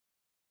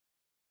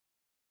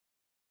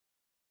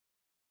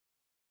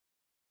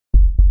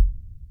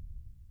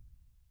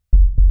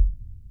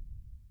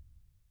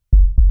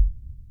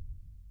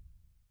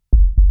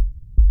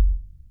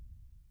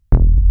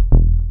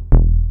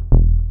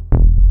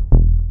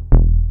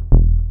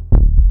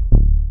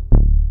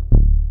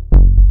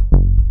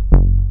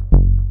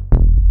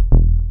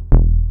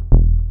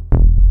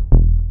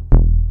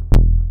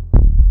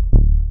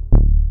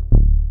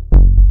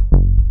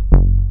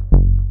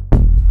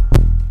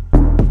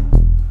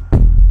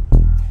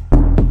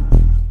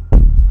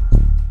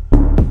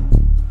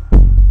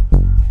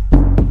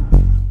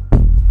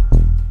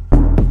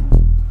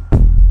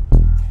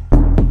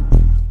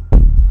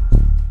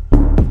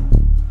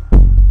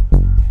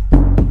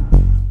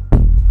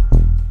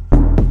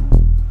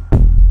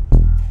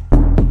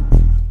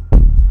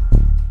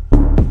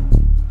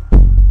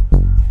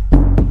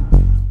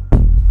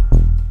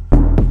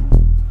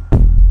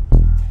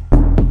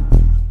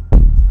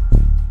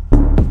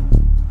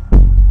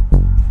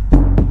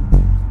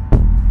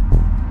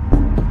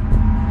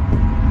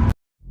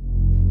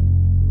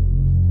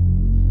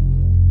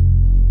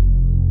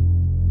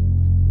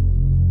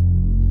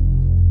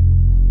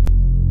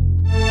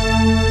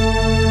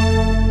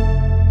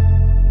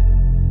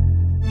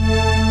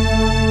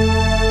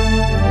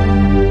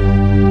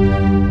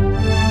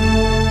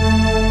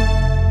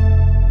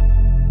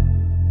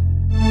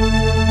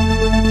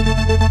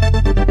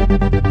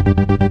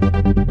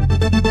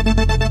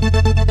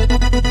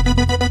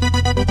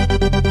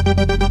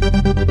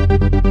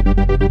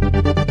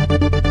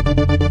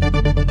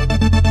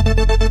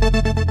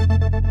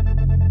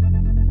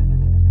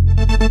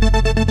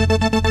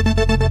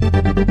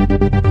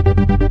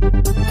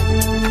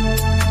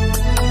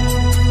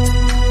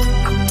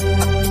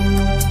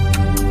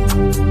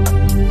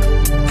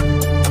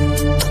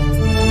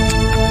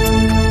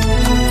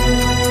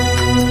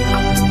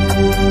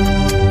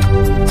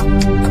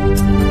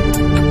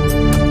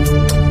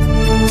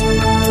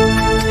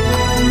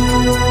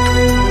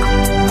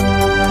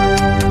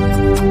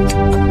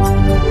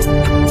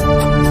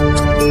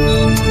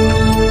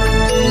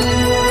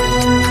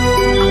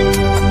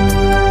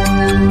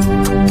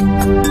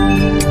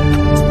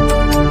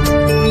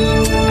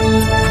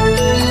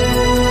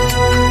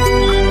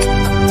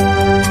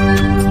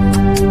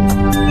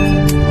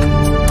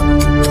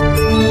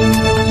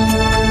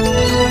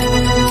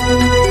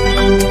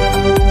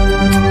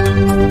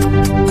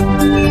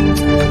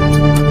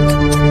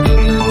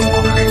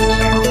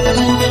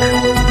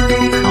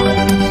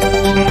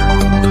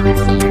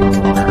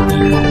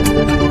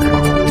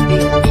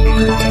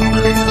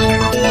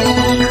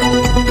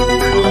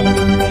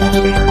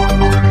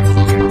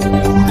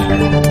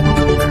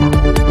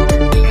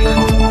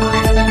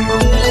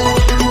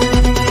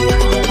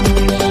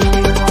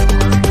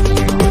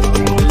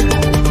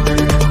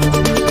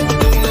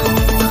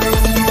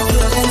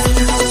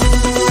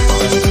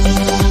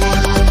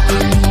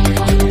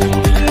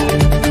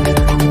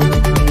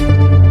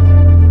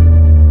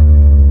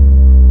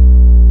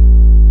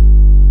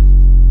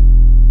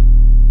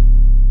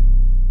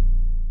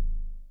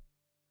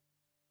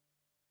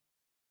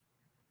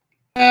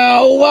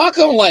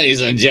welcome,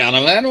 ladies and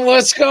gentlemen.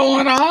 What's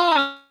going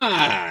on?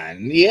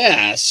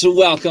 Yes,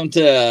 welcome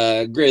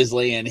to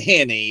Grizzly and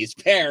Henny's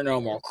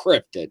Paranormal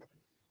Cryptid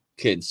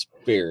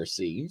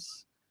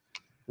Conspiracies.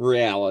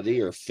 Reality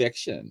or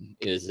fiction,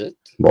 is it?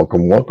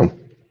 Welcome.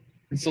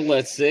 So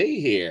let's see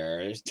here.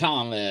 There's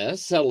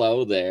Thomas.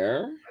 Hello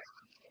there.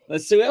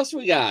 Let's see what else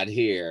we got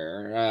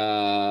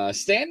here.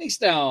 Standing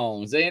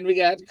Stones. And we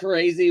got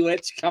Crazy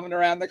Witch coming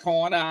around the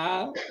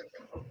corner.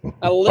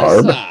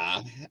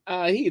 Alyssa.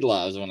 He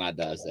loves when I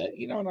does that.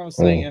 You know what I'm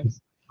saying?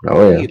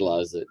 Oh, yeah. He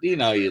loves it. You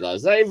know he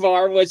loves it. Hey,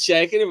 Barb, what's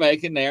shaking and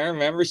baking there?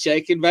 Remember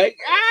Shake and Bake?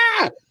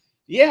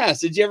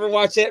 Yes. Did you ever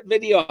watch that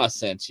video I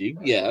sent you?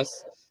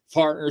 Yes.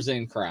 Partners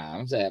in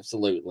Crimes.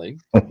 Absolutely.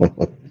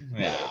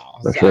 Yeah.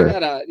 For So sure.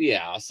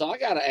 I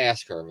gotta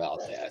ask her about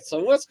that.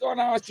 So what's going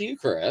on with you,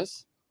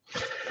 Chris?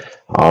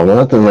 Oh,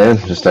 nothing, man.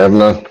 Just having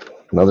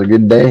another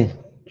good day.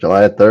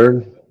 July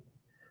 3rd,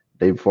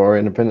 day before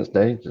Independence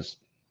Day. Just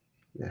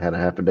had a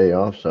half a day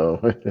off, so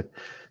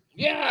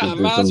Yeah, just did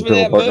reminds some me of pillow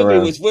that parking movie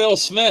around. with Will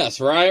Smith,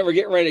 right? We're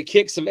getting ready to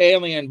kick some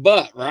alien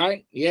butt,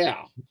 right?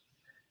 Yeah.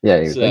 Yeah,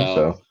 you think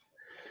so?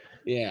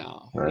 Yeah.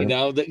 Right. You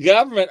know, the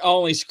government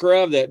only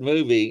scrubbed that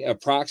movie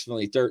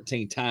approximately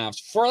 13 times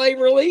before they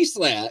released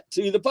that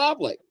to the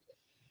public.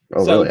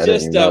 Oh, So really? I didn't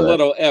just even a know that.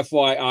 little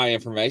FYI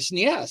information.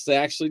 Yes, they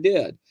actually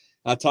did.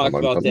 I talk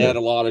about that a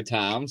lot of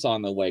times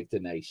on the Wake the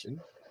Nation,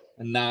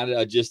 and not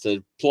just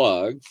a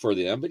plug for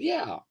them, but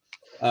yeah,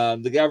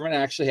 the government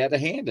actually had a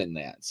hand in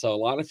that. So a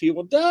lot of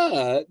people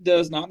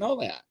does not know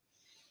that.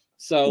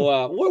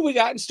 So what do we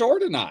got in store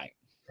tonight?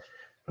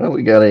 Well,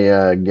 we got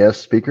a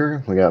guest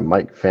speaker. We got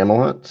Mike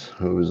Familiant,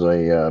 who's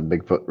a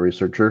Bigfoot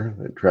researcher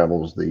that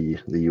travels the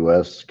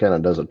U.S., kind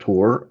of does a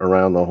tour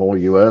around the whole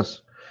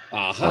U.S.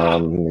 Aha.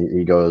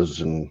 He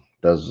goes and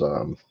does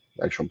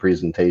actual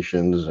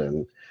presentations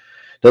and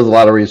does a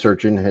lot of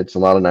research and hits a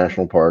lot of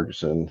national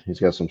parks, and he's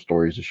got some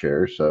stories to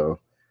share. So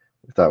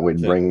we thought we'd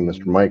The bring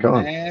Mr. Mike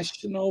on.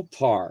 national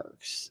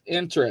parks.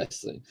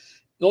 Interesting.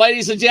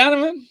 Ladies and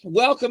gentlemen,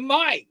 welcome,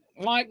 Mike.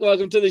 Mike,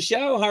 welcome to the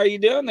show. How are you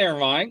doing there,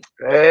 Mike?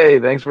 Hey,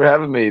 thanks for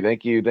having me.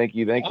 Thank you. Oh,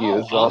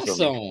 This is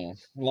awesome.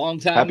 Long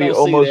time Happy no see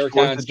almost there, 4th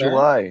kind of sir.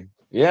 July.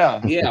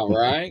 Yeah. Yeah,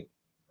 right.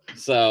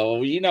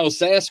 So, you know,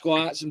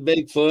 Sasquatch and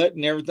Bigfoot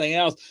and everything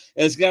else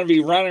is going to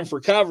be running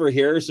for cover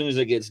here as soon as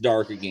it gets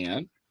dark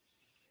again.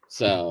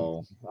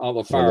 So, all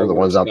the Well, they're the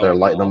ones fireworks out there going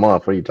lighting them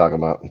off. off. What are you talking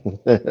about?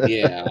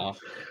 Yeah.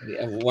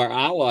 Where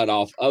I light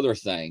off other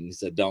things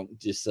that don't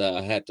just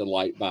have to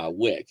light by a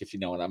wick, if you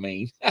know what I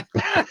mean.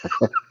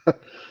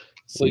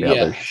 So, Be out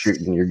there yes.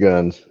 shooting your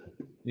guns.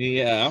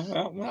 Yeah.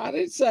 Well, I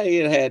didn't say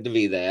it had to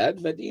be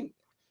that, but yeah,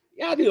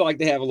 I do like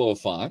to have a little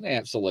fun.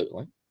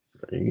 Absolutely.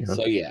 There you go.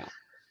 So, yeah.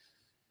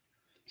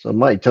 So,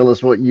 Mike, tell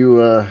us what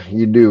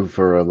you do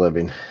for a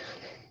living.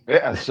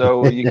 Yeah.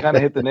 So you kind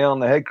of hit the nail on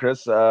the head,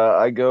 Chris.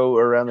 I go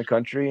around the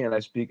country and I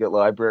speak at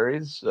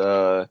libraries.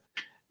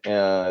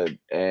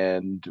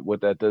 And what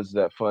that does is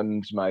that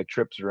funds my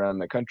trips around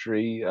the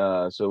country.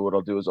 So what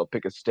I'll do is I'll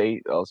pick a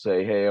state. I'll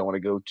say, hey, I want to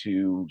go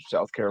to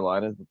South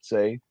Carolina, let's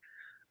say.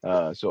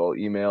 So I'll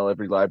email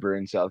every library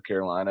in South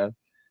Carolina,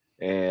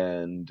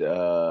 and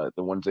the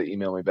ones that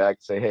email me back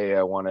say, hey,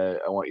 I want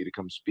you to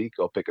come speak.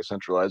 I'll pick a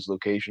centralized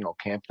location. I'll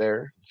camp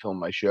there, film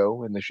my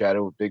show in the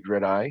shadow of Big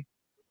Red Eye,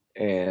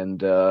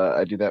 and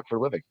I do that for a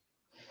living.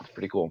 It's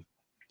pretty cool.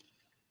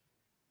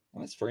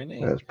 That's pretty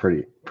neat. That's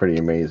pretty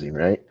amazing,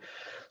 right?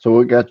 So,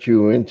 what got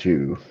you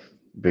into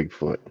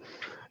Bigfoot?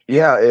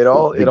 Yeah,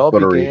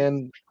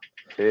 Bigfootery.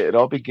 it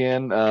all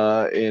began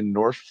in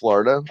North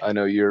Florida. I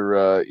know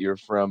you're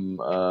from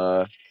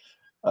Florida,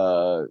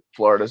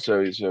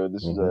 so this is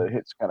Mm-hmm.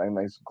 hits kind of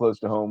nice and close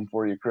to home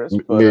for you, Chris.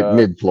 But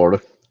Mid Florida.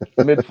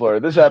 mid Florida.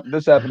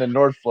 This happened in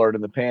North Florida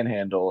in the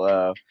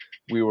Panhandle.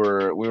 We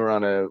were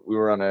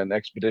on an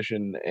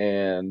expedition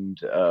and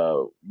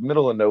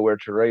middle of nowhere,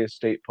 Torreya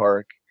State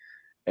Park,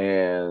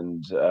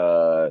 and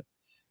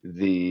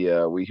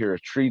the we hear a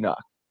tree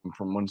knock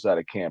from one side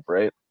of camp,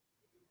 right?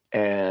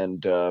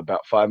 And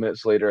about 5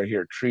 minutes later, I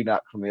hear a tree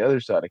knock from the other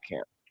side of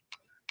camp,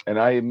 and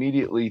I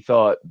immediately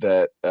thought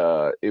that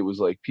it was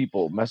like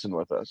people messing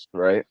with us,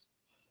 right?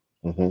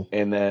 Mm-hmm.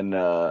 And then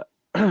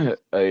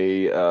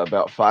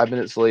about 5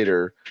 minutes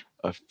later,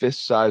 a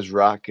fist-sized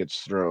rock gets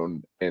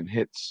thrown and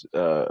hits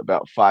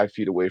about 5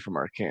 feet away from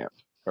our camp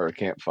or a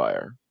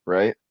campfire,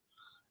 right?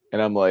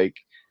 And I'm like,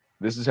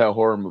 this is how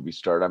horror movies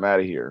start. I'm out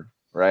of here,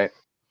 right?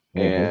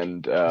 Mm-hmm.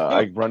 And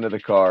I run to the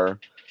car,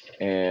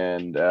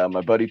 and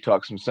my buddy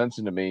talks some sense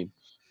into me.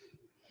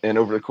 And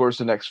over the course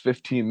of the next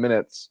 15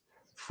 minutes,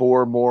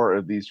 four more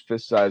of these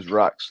fist-sized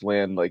rocks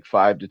land like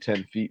 5 to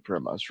 10 feet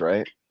from us,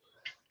 right?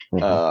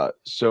 Mm-hmm.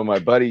 So my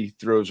buddy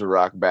throws a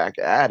rock back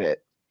at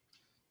it,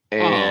 Oh,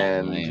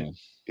 and man.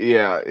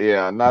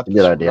 yeah, That's a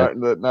good idea.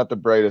 not the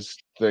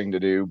brightest thing to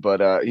do,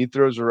 but he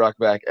throws a rock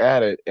back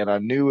at it, and I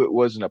knew it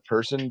wasn't a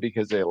person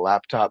because a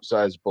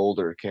laptop-sized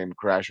boulder came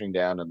crashing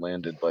down and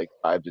landed like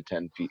 5 to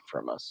 10 feet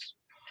from us.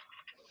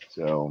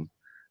 So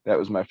that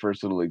was my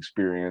first little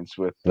experience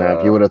with. Now,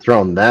 if you would have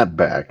thrown that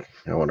back,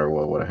 I wonder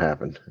what would have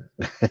happened.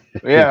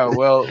 Yeah,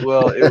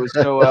 well, it was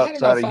so I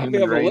don't know outside if of I'd be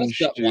human able to lift range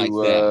something like that.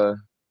 to.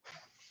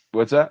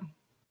 What's that?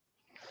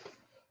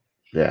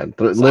 Yeah,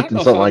 So I don't lifting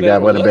know if something I'd like be that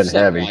able to would have lift been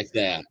something heavy. like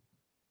that.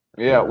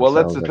 Yeah, well,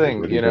 that's sounds the like it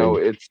thing. would You have know,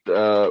 been.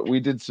 it's we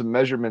did some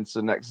measurements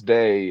the next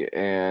day,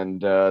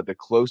 and the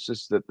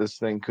closest that this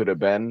thing could have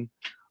been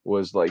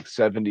was like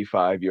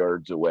 75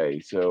 yards away.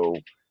 So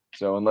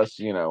unless,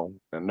 you know,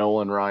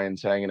 Nolan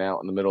Ryan's hanging out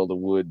in the middle of the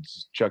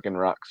woods chucking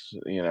rocks,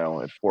 you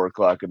know, at 4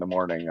 o'clock in the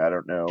morning, I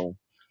don't know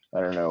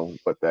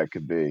what that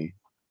could be.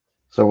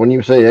 So when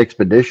you say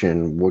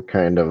expedition, what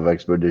kind of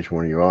expedition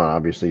were you on?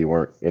 Obviously, you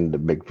weren't into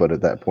Bigfoot at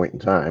that point in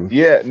time.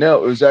 Yeah,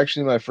 no, it was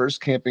actually my first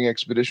camping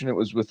expedition. It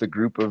was with a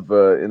group of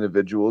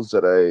individuals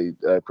that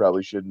I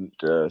probably shouldn't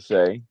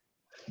say,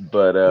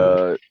 but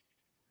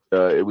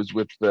it was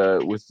with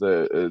a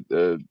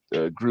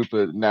group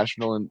of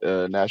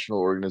national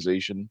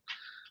organization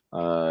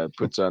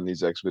puts on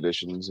these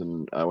expeditions,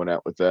 and I went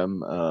out with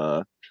them.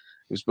 It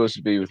was supposed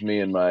to be with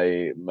me and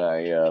my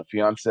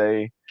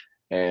fiance,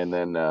 and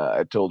then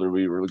I told her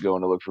we were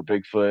going to look for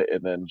Bigfoot,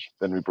 and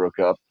then we broke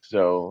up.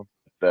 So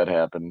that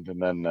happened,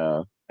 and then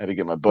I had to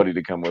get my buddy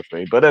to come with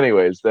me. But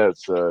anyways,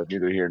 that's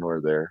neither here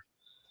nor there.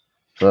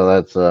 So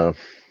that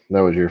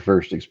was your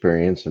first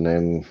experience, and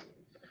then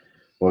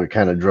what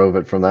kind of drove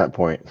it from that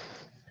point?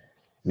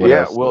 What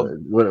Yeah, else? well,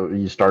 What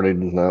you started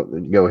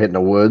go hit in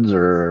the woods,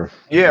 or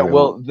yeah, you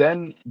well,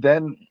 know?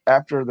 then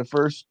after the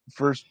first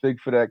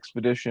Bigfoot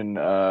expedition,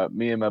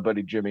 me and my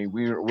buddy Jimmy,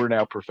 we're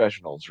now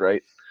professionals,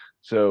 right?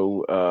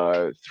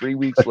 So 3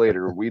 weeks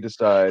later, we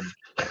decide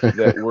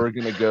that we're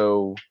gonna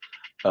go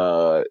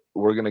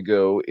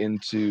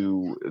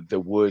into the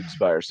woods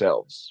by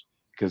ourselves,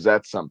 because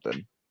that's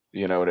something,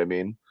 you know what I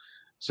mean?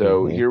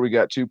 So Mhm. here we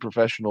got two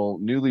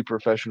newly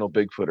professional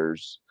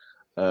Bigfooters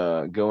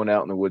going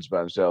out in the woods by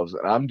themselves.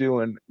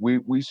 And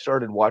we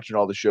started watching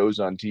all the shows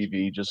on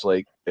TV, just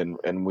like,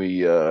 and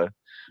we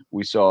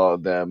saw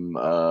them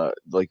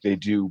like they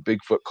do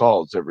Bigfoot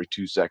calls every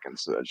 2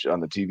 seconds on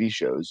the TV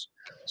shows.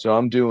 So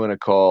I'm doing a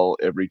call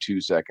every 2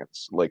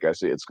 seconds. Like I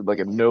say, it's like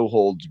a no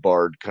holds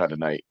barred kind of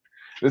night.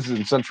 This is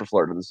in Central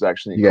Florida. This is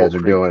actually in You Colt guys are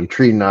Creek. doing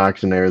tree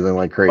knocks and everything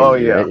like Oh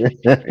crazy, yeah, right?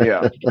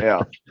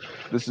 yeah.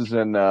 This is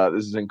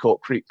in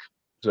Colt Creek.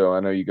 So I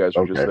know you guys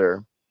were just Okay.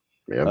 there.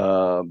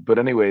 Yeah. But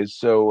anyways,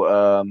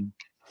 so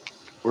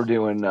we're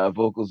doing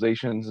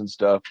vocalizations and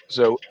stuff.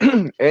 So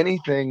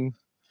anything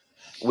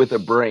with a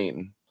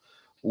brain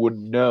would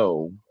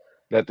know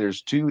that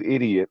there's two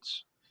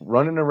idiots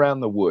running around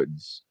the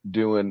woods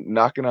doing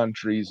knocking on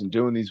trees and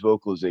doing these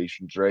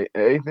vocalizations, right?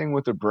 Anything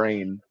with a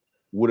brain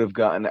would have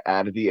gotten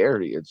out of the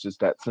area. It's just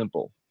that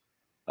simple.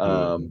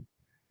 Mhm.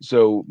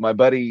 So my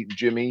buddy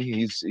Jimmy,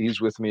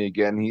 he's with me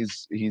again.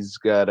 He's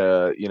got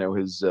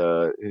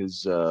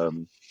his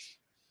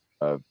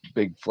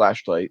big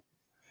flashlight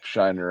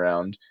shining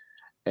around,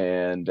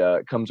 and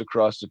comes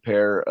across a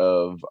pair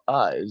of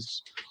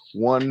eyes.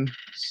 One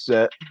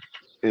set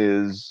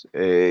is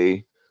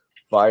a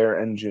fire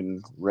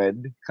engine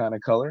red kind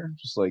of color,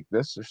 just like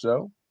this or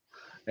so.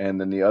 And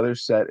then the other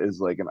set is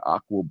like an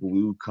aqua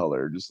blue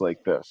color, just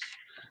like this.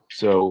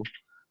 So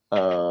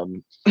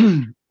um,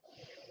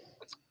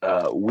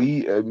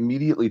 we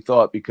immediately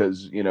thought,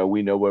 because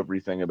we know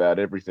everything about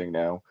everything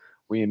now,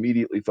 we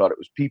immediately thought it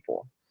was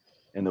people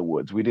in the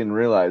woods. We didn't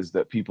realize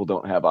that people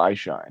don't have eye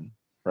shine,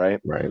 right?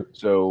 Right.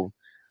 So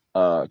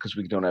because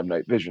we don't have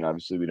night vision,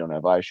 obviously we don't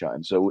have eye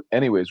shine. So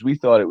anyways, we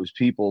thought it was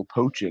people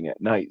poaching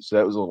at night, so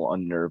that was a little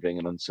unnerving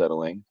and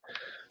unsettling.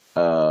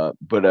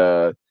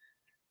 But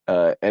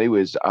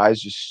anyways, the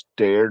eyes just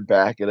stared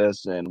back at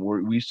us, and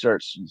we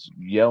start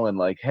yelling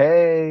like,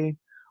 hey,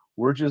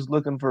 we're just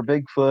looking for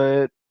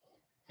Bigfoot,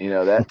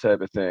 that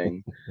type of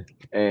thing.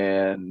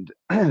 And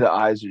the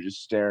eyes are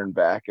just staring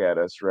back at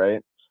us,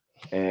 right?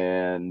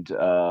 And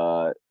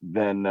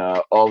then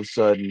all of a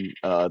sudden,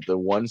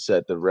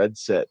 the red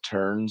set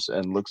turns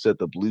and looks at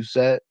the blue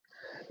set,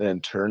 then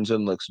turns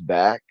and looks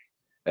back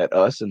at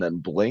us, and then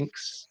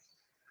blinks.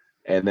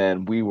 And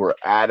then we were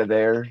out of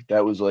there.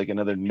 That was like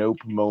another nope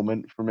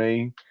moment for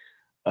me.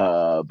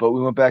 But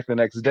we went back the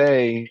next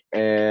day,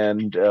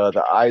 and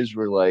the eyes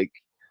were like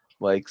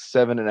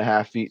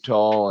 7.5 feet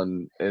tall,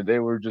 and they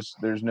were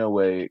just, there's no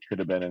way it could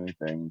have been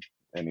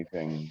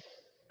anything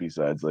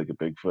besides like a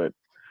Bigfoot.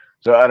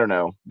 So I don't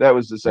know. That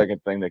was the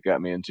second thing that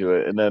got me into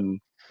it, and then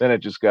it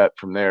just got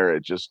from there.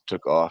 It just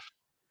took off.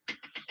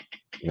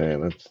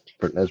 Yeah,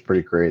 that's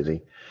pretty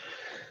crazy.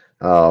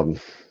 Um,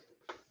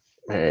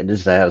 Man,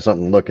 just to have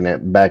something looking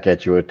at back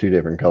at you with two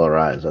different color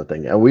eyes, I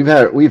think. And we've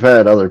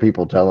had other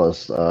people tell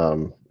us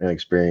an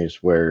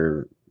experience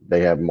where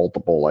they have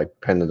multiple like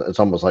pendants. It's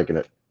almost like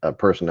a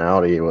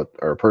personality or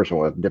a person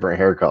with different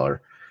hair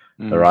color.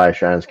 Their Hmm. eye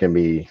shines can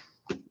be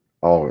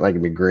all like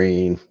can be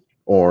green,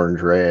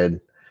 orange,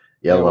 red,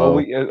 Yeah, well,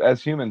 yellow.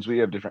 as humans, we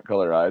have different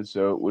color eyes,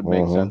 so it would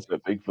make Uh-huh. sense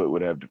that Bigfoot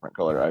would have different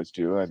color eyes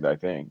too. I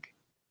think.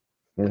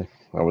 Yeah,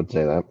 I would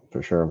say that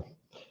for sure.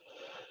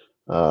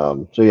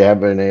 So you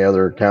have any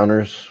other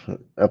encounters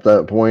up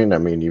that point? I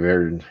mean, you've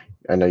heard.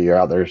 I know you're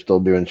out there still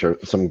doing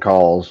some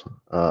calls.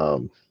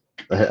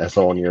 I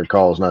saw one of your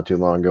calls not too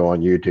long ago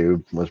on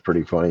YouTube. It was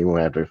pretty funny. We'll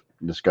have to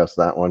discuss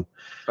that one.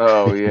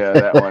 Oh yeah,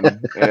 that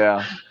one.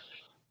 Yeah.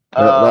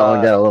 That one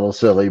Uh, got a little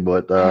silly,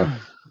 but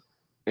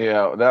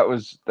yeah, that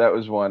was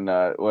one.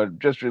 Well,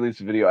 just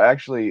released a video.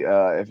 Actually,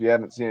 if you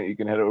haven't seen it, you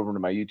can head over to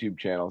my YouTube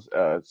channel,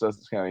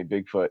 Sussex County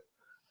Bigfoot.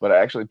 But I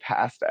actually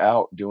passed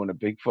out doing a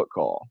Bigfoot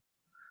call.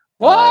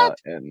 What?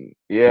 And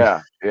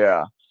yeah,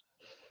 yeah.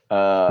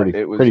 pretty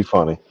It was pretty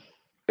funny.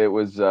 I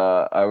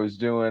was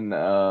doing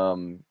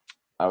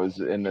I was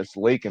in this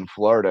lake in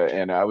Florida,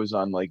 and I was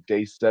on like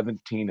day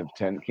 17 of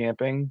tent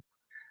camping,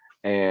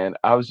 and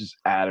I was just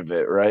out of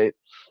it, right?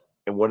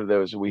 And one of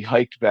those, we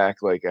hiked back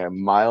like a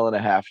mile and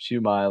a half,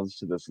 2 miles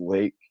to this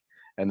lake,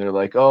 and they're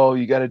like, "Oh,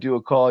 you got to do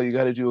a call, you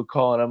got to do a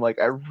call," and I'm like,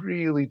 I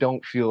really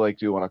don't feel like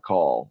doing a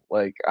call.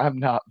 Like I'm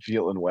not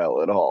feeling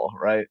well at all,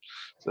 right?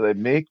 So they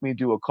make me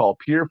do a call,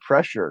 peer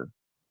pressure.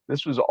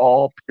 This was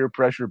all peer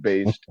pressure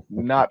based,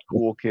 not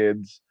cool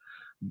kids.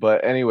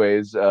 But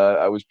anyways,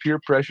 I was peer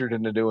pressured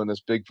into doing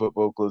this Bigfoot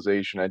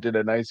vocalization. I did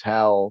a nice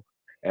howl,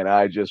 and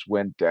I just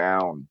went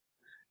down.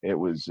 It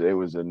was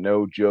a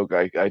no joke.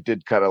 I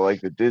did kind of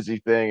like the dizzy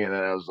thing, and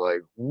then I was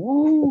like,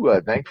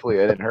 woo. Thankfully,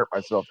 I didn't hurt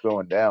myself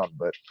going down,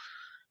 but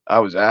I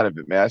was out of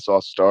it, man. I saw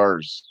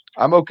stars.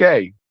 I'm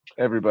okay,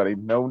 everybody.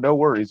 No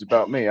worries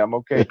about me. I'm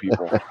okay,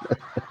 people.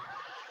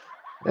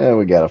 Yeah,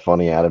 we got a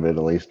funny out of it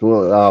at least.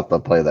 I'll have to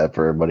play that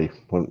for everybody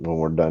when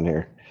we're done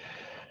here.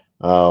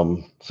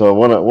 So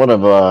one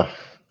of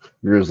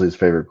Grizzly's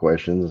favorite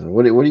questions.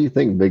 What do you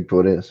think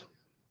Bigfoot is?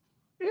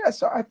 Yeah,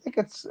 so I think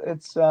it's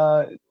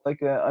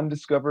like an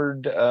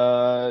undiscovered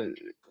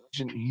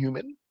ancient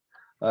human,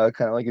 kind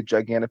of like a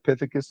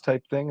Gigantopithecus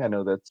type thing. I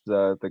know that's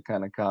the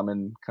kind of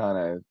common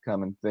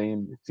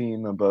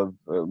theme above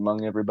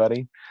among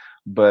everybody,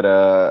 but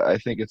I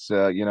think it's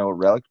a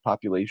relic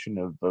population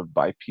of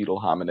bipedal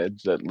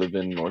hominids that live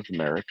in North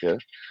America,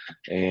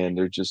 and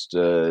they're just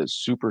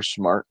super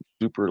smart,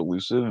 super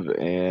elusive,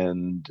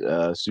 and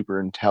super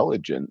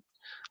intelligent.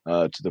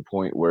 To the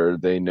point where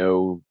they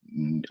know,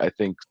 I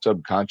think,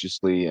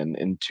 subconsciously and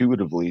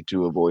intuitively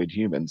to avoid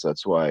humans.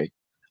 That's why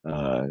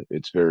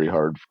it's very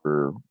hard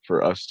for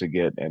us to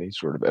get any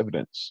sort of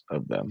evidence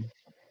of them.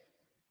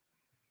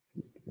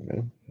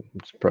 Okay,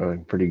 it's probably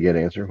a pretty good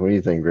answer. What do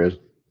you think, Grizz?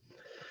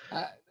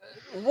 Uh,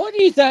 what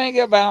do you think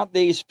about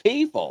these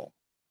people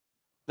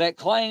that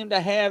claim to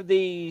have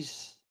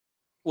these,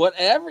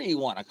 whatever you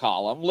want to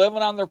call them,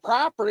 living on their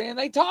property, and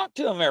they talk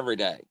to them every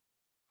day?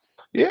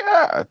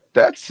 Yeah,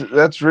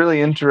 that's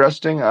really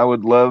interesting. I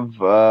would love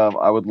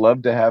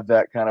to have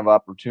that kind of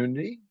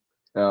opportunity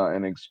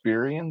and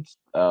experience.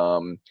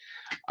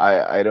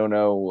 I don't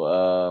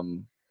know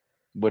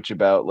much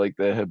about like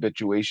the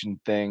habituation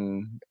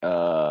thing.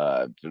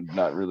 I've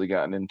not really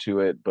gotten into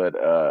it, but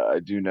I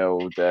do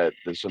know that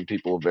there's some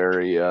people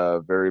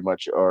very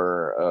much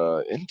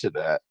are into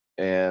that,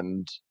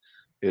 and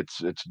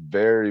it's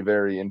very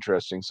very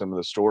interesting some of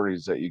the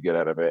stories that you get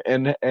out of it,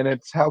 and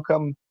it's how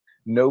come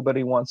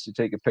nobody wants to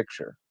take a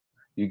picture.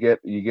 You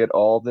get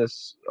all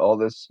this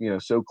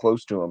so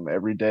close to them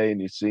every day,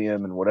 and you see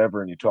them and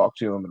whatever, and you talk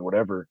to them and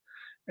whatever,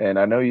 and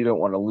I know you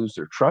don't want to lose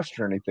their trust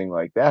or anything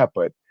like that,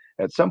 but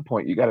at some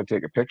point you got to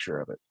take a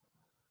picture of it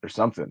or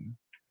something,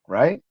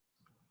 right?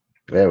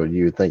 Yeah, well,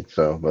 you would think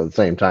so, but at the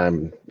same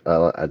time,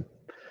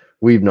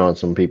 we've known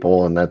some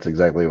people, and that's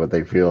exactly what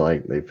they feel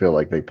like. They feel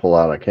like they pull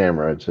out a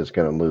camera, it's just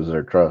going to lose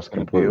their trust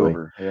Gonna be completely.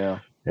 over. Yeah.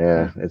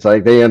 Yeah, it's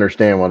like they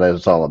understand what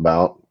it's all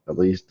about. At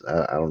least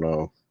I don't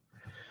know.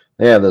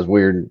 They have this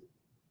weird,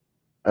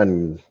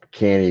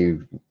 uncanny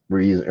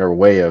reason or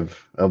way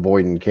of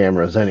avoiding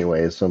cameras,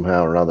 anyways,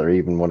 somehow or another.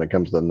 Even when it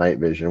comes to night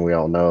vision, we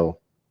all know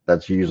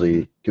that's Hmm.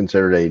 usually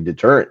considered a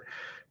deterrent.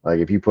 Like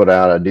if you put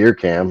out a deer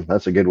cam,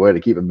 that's a good way to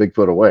keep a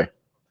Bigfoot away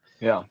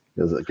Yeah.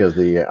 because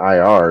the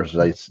IRs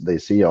they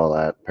see all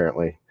that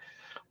apparently.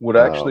 What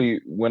Um,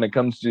 actually, when it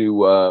comes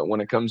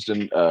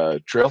to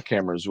trail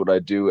cameras, what I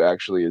do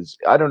actually is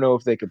I don't know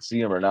if they could see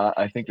them or not.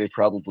 I think they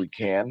probably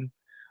can.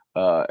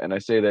 And I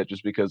say that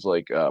just because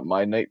like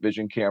my night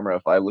vision camera,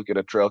 if I look at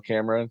a trail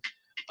camera,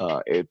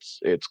 it's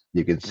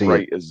you can see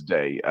bright it. as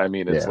day. I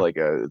mean, it's Yeah. like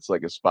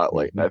a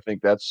spotlight. And Hmm. I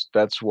think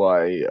that's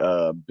why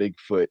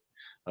Bigfoot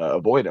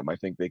avoid them. I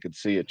think they could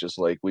see it just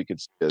like we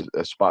could see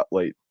a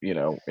spotlight,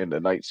 in the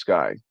night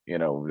sky,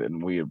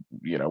 and we,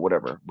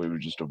 whatever, we would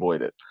just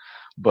avoid it.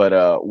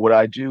 But what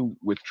I do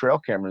with trail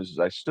cameras is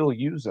I still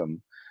use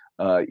them,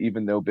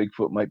 even though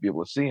Bigfoot might be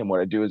able to see them.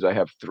 What I do is I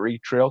have three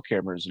trail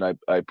cameras, and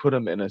I put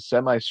them in a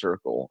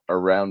semicircle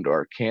around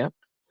our camp,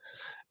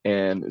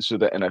 and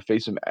I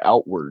face them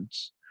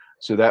outwards.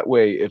 So that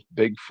way, if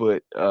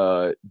Bigfoot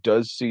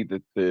does see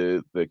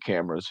the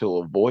cameras, he'll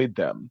avoid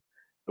them.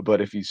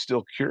 But if he's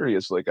still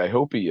curious, like I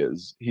hope he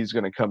is, he's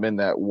going to come in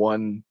that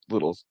one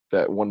little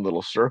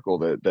circle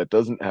that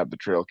doesn't have the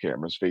trail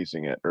cameras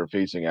facing it or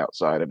facing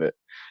outside of it,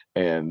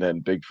 and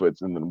then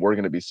we're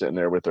going to be sitting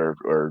there with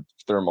our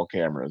thermal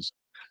cameras,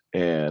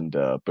 and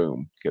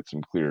boom, get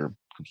some clear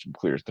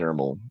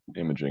thermal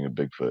imaging of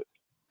Bigfoot.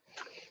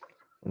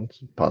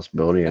 That's a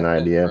possibility, an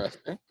That's idea.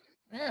 interesting.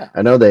 Yeah.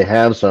 I know they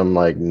have some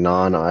like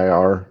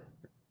non-IR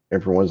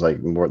infraones,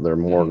 like they're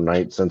more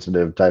night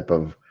sensitive type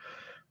of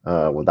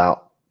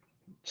without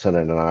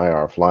sending an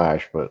IR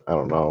flash, but I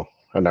don't know.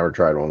 I never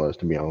tried one of those,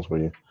 to be honest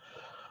with you.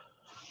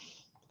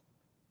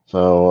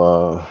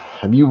 So,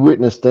 have you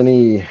witnessed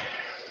any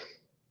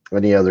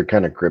other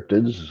kind of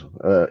cryptids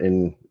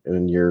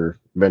in your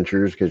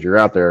ventures? Because you're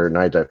out there at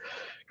nighttime.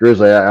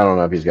 Grizzly, I don't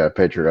know if he's got a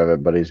picture of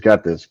it, but he's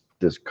got this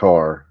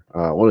car.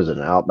 What is it,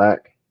 an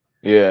Outback?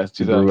 Yeah, it's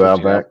Subaru 2015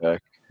 Outback.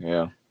 Outback.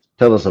 Yeah.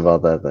 Tell us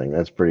about that thing.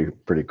 That's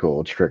pretty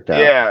cool. It's tricked out.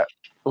 Yeah.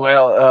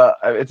 Well,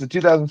 it's a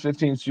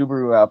 2015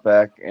 Subaru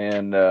Outback,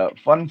 and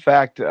fun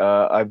fact,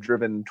 I've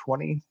driven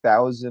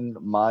 20,000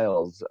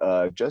 miles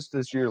just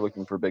this year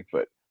looking for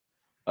Bigfoot.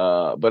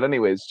 But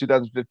anyways,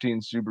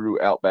 2015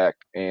 Subaru Outback,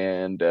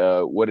 and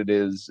what it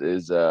is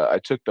I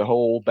took the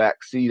whole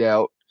back seat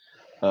out,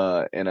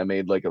 and I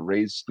made like a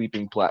raised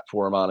sleeping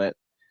platform on it.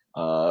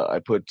 I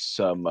put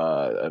some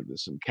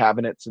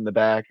cabinets in the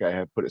back. I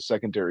have put a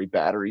secondary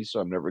battery, so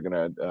I'm never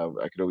gonna.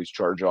 I could always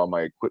charge all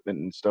my equipment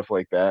and stuff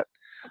like that.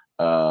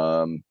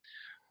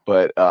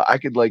 But I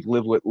could like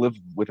live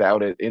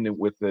without it in it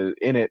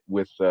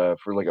with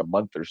for like a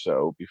month or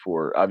so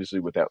before, obviously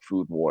without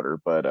food and water,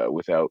 but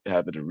without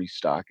having to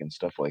restock and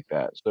stuff like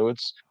that. So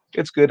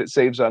it's good. It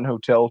saves on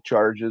hotel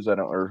charges.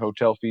 Or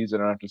hotel fees. I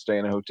don't have to stay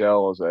in a hotel.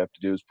 All I have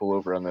to do is pull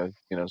over on the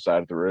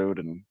side of the road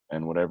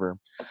and whatever.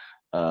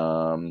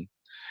 Um,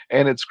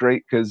 and it's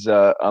great because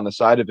on the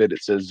side of it,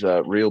 it says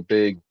real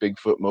big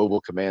Bigfoot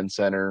Mobile Command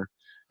Center,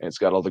 and it's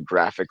got all the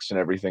graphics and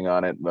everything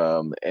on it,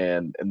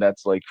 and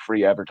that's like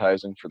free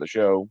advertising for the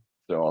show,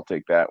 so I'll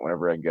take that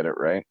whenever I can get it,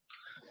 right?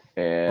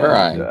 And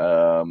Right.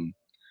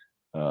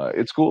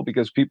 it's cool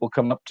because people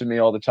come up to me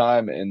all the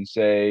time and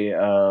say,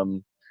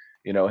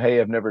 hey,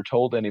 I've never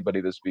told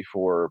anybody this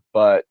before,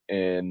 but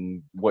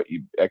in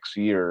X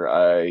year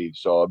I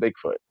saw a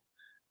Bigfoot.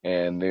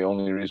 And the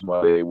only reason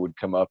why they would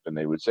come up and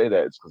they would say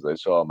that is because they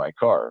saw my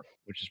car,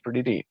 which is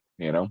pretty neat,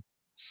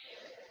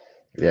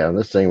 Yeah,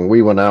 this thing.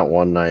 We went out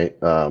one night.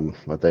 I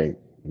think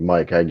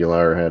Mike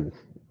Aguilar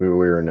we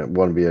were in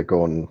one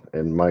vehicle,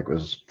 and Mike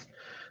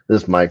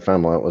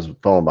Familiant was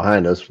falling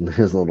behind us with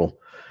his little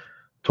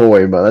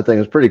toy. But that thing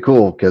is pretty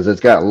cool because it's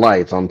got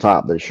lights on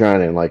top that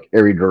shine in like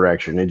every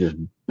direction. It just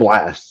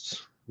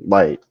blasts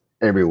light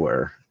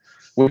everywhere.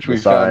 Which The we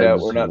found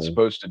out sides. we're not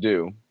supposed to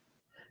do.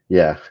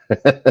 Yeah.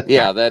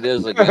 Yeah, that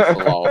is against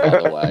the law, by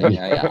the way.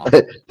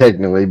 Yeah.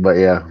 Technically, but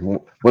yeah,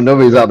 when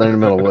nobody's out there in the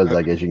middle of the woods,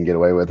 I guess you can get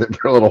away with it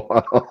for a little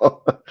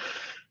while.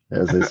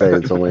 As they say,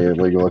 it's only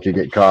illegal if you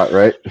get caught,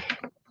 right?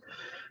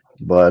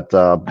 But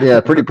yeah,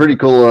 pretty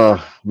cool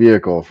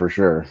vehicle for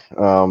sure.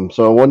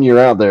 So when you're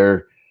out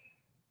there,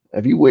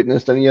 have you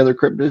witnessed any other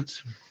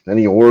cryptids?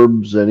 Any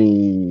orbs?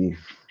 Any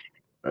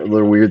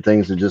little weird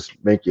things that just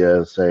make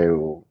you say,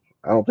 well,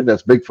 I don't think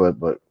that's Bigfoot,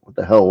 but what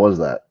the hell was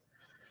that?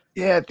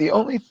 Yeah, the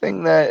only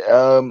thing that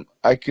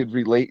I could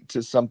relate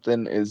to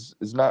something is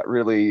not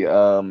really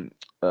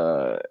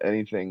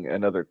anything,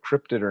 another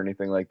cryptid or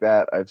anything like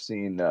that. I've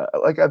seen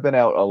like I've been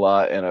out a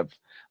lot, and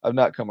I've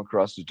not come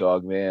across a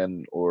dog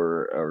man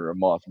or a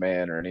moth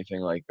man or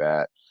anything like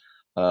that.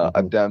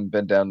 I've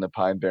been down the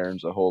Pine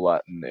Barrens a whole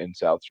lot in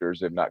South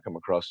Jersey. I've not come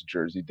across a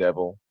Jersey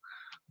Devil,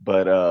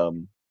 but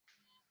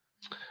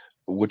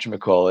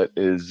whatchamacallit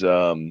is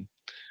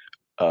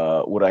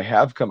what I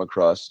have come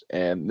across,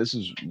 and this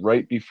is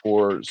right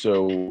before.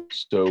 So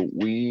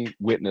we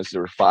witnessed.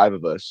 There were 5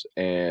 of us,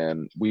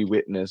 and we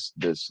witnessed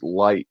this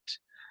light,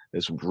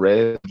 this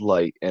red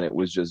light, and it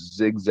was just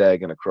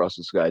zigzagging across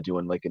the sky,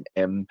 doing like an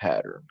M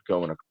pattern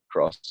going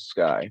across the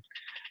sky.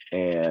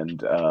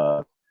 And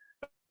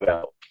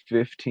about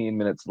 15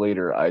 minutes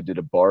later, I did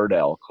a barred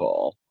owl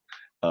call,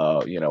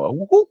 a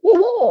woo woo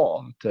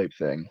woo type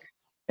thing,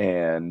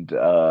 and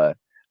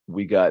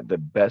we got the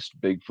best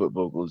Bigfoot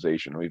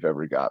vocalization we've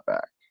ever got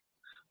back.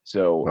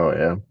 So Oh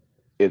yeah,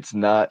 it's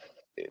not,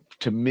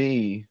 to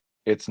me,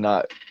 it's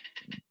not,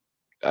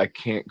 I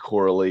can't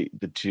correlate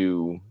the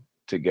two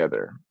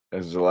together.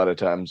 As a lot of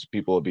times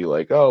people will be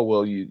like, oh,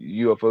 well,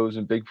 UFOs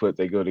and Bigfoot,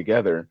 they go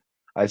together.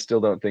 I still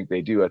don't think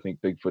they do. I think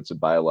Bigfoot's a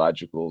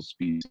biological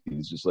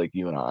species, just like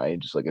you and I,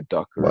 just like a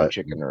duck or a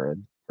chicken or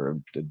a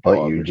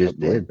dog you or just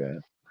something like did.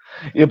 that.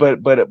 Yeah,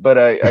 but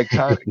I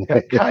kind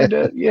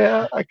of,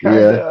 yeah,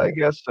 Yeah, I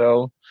guess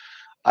so.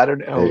 I don't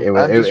know. it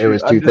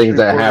was I'm two just things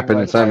that reporting my happened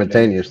findings.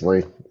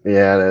 simultaneously.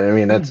 Yeah, I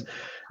mean that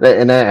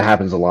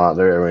happens a lot.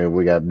 There, I mean,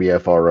 we got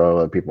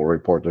BFRO and people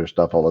report their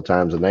stuff all the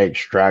times, and they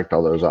extract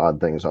all those odd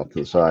things off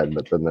to the side.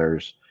 But then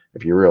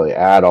if you really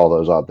add all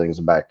those odd things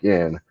back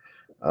in,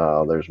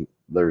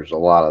 there's a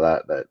lot of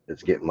that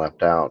is getting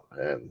left out,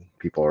 and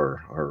people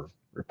are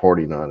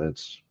reporting on it.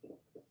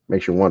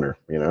 Makes you wonder,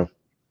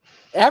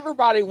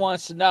 Everybody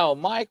wants to know,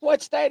 Mike,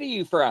 what state are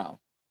you from?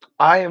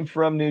 I am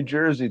from New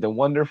Jersey, the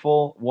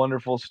wonderful,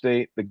 wonderful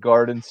state, the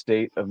Garden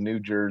State of New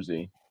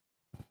Jersey.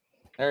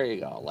 There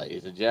you go,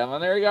 ladies and gentlemen.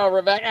 There you go,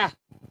 Rebecca.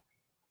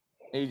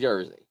 New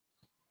Jersey.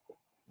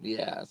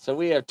 Yeah. So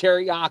we have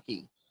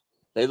teriyaki.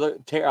 They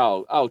look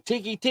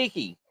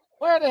tiki.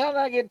 Where the hell did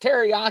I get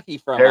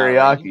teriyaki from,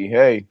 Irene? Teriyaki.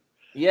 Hey,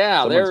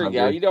 Yeah, there someone's we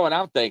go. hungry. You know what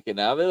I'm thinking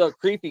of. They look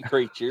creepy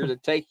creatures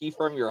that take you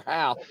from your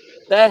house.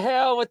 The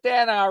hell with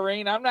that,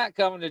 Irene. I'm not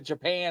coming to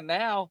Japan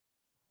now.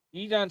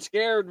 You done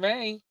scared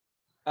me.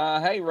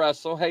 Hey,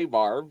 Russell. Hey,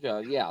 Barb.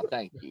 Yeah,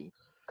 thank you.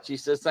 She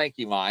says, thank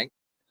you, Mike.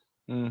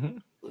 Mm-hmm.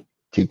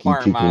 Tiki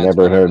Inquiring Tiki, minds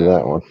never want to heard of know.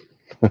 that one.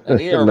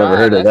 Neither have Never I.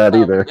 heard of that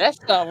either. That's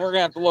something we're going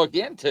to have to look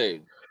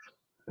into.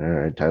 All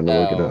right, time to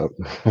look it up.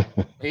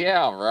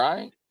 Yeah,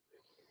 right.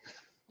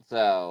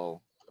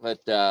 So, but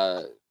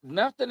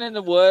nothing in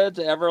the woods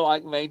ever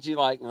like made you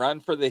like run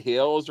for the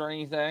hills or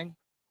anything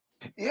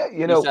Yeah,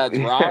 besides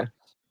rock.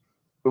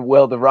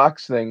 well, the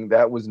rocks thing,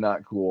 that was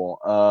not cool.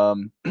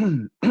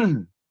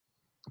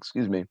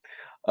 Excuse me.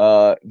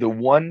 The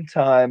one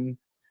time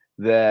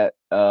that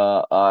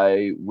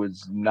I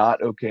was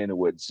not okay in the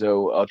woods.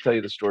 So I'll tell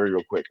you the story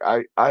real quick.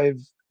 I've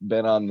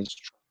been on this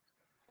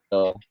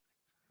trail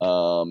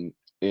um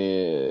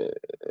eh,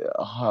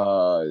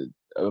 uh,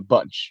 a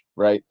bunch,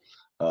 right?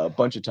 A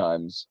bunch of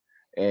times,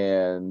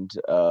 and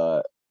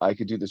I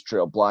could do this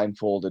trail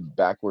blindfolded,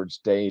 backwards,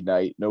 day,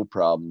 night, no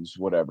problems,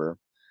 whatever.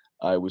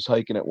 I was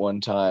hiking at one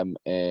time,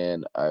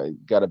 and I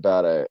got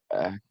about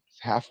a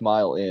half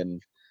mile in,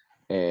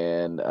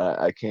 and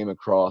I came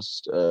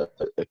across a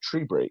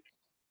tree break,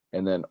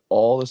 and then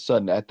all of a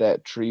sudden at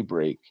that tree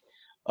break,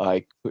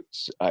 I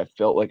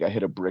felt like I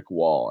hit a brick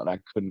wall, and I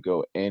couldn't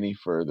go any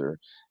further,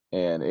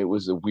 and it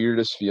was the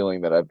weirdest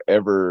feeling that I've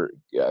ever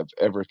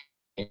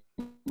came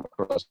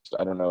across.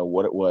 I don't know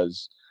what it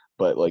was,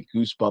 but like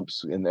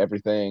goosebumps and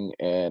everything.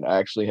 And I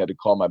actually had to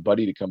call my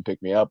buddy to come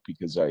pick me up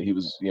because he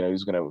was, he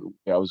was gonna,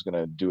 I was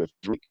gonna do a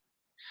three,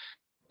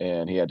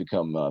 and he had to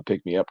come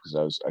pick me up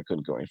because I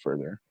couldn't go any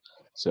further.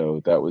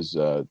 So that was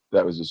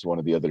just one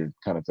of the other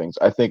kind of things.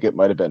 I think it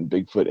might have been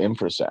Bigfoot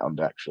infrasound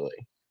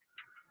actually.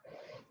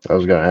 I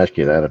was going to ask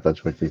you that if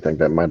that's what you think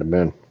that might have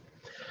been.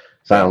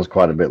 Yeah, Sounds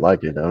quite a bit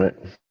like it, don't it?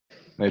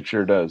 it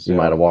sure does. You Yeah.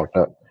 might have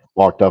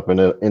walked up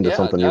into Yeah, it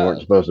something you weren't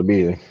does. supposed to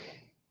be.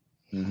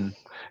 Hmm.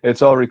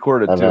 It's all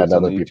recorded I've too. had It's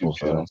on the other people YouTube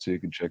say, channel, so you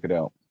can check it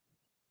out.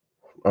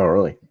 "Oh,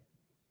 really?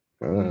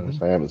 Hmm.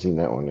 I haven't seen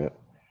that one yet.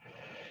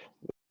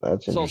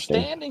 That's So interesting."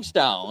 Standing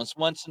Stones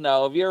wants to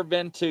know, have you ever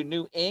been to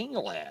New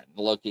England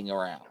looking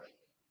around?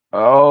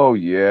 Oh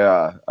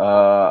yeah.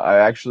 I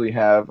actually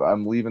have.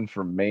 I'm leaving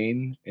for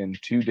Maine in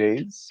 2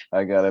 days.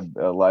 I got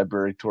a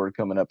library tour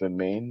coming up in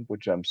Maine,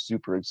 which I'm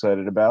super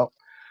excited about.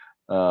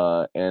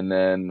 And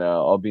then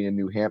I'll be in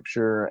New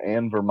Hampshire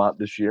and Vermont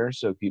this year,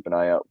 so keep an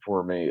eye out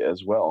for me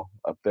as well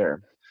up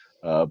there.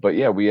 But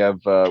yeah,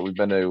 we've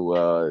been to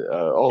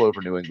all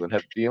over New England.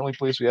 The only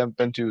place we haven't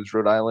been to is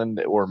Rhode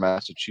Island or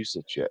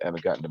Massachusetts yet.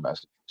 Haven't gotten to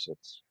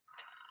Massachusetts.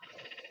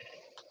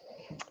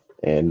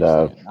 And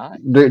Nice.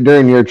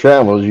 during your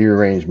travels, you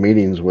arrange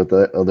meetings with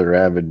other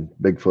avid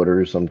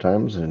Bigfooters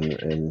sometimes,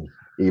 and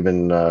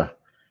even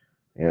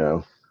you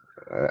know,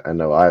 I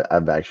know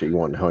I've actually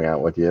went and hung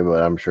out with you,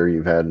 but I'm sure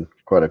you've had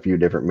quite a few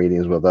different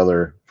meetings with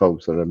other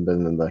folks that have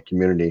been in the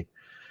community.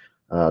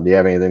 Do you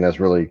have anything that's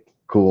really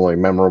cool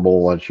and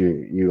memorable that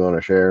you want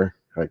to share?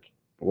 Like,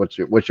 what's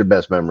your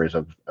best memories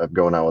of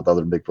going out with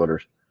other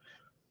Bigfooters?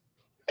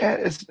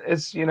 It's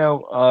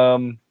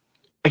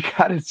I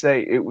gotta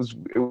say it was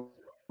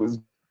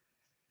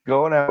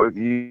going out with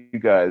you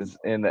guys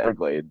in the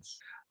Everglades.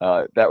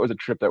 That was a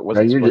trip that No,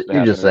 wasn't supposed to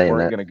you're happen. just We saying weren't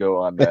that. going to go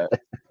on that.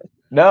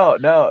 No,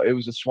 no, it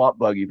was a swamp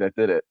buggy that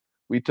did it.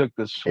 We took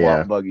the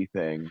Yeah. swamp buggy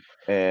thing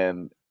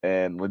and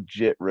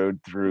legit rode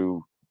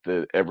through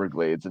the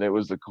Everglades, and it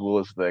was the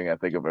coolest thing I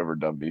think I've ever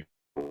done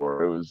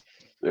before. It was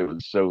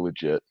so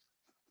legit.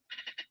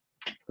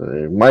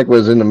 Mike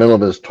was in the middle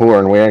of his tour,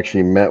 and we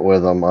actually met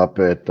with him up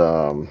at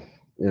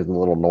in a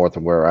little north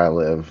of where I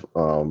live.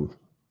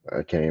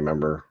 I can't even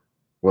remember.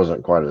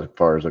 Wasn't quite as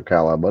far as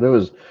Ocala, but it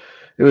was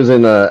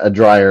in a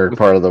drier With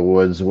part of the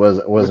woods.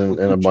 with Wasn't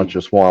in a bunch Lakuchi.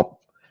 of swamp.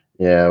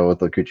 Yeah, with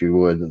the Coochie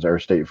Woods, it's our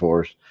state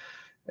forest,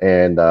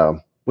 and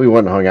we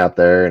went and hung out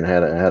there and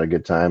had a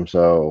good time.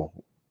 So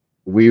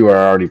we were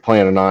already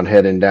planning on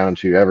heading down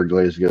to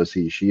Everglades to go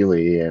see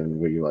Sheely, and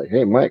we were like,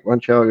 hey Mike, why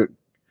don't y'all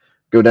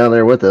go down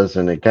there with us?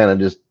 And it kind of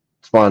just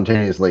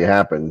spontaneously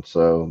happened.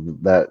 So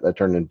that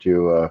turned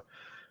into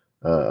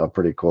a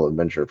pretty cool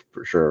adventure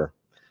for sure.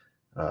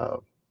 Uh,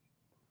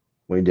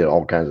 we did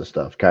all kinds of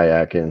stuff,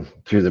 kayaking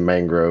through the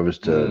mangroves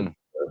to Mm,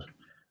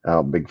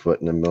 out Bigfoot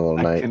in the middle of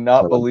the I night.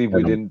 cannot So, believe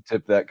we didn't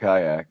tip that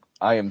kayak.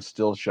 I am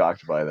still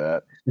shocked by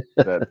that.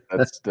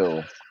 That's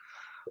still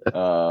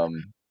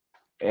um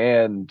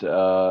and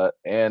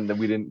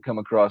we didn't come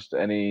across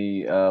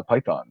any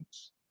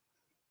pythons.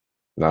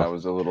 no. I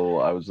was a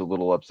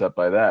little upset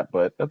by that,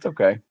 but that's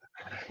okay.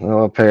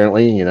 Well,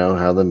 apparently, you know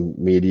how the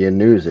media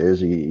news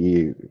is.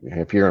 You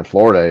if you're in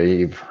Florida,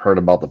 you've heard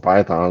about the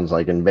pythons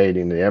like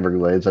invading the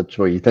Everglades. That's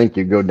what you think.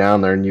 You go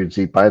down there and you'd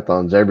see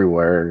pythons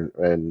everywhere.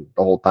 And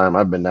the whole time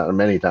I've been down there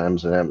many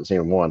times and haven't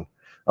seen one,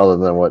 other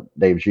than what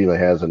Dave Sheila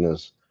has in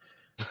his,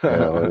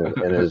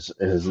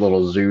 in his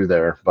little zoo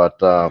there. But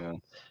Yeah.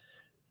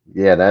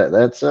 Yeah,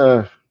 that's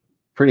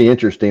pretty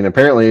interesting.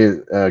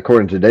 Apparently,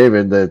 according to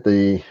David, that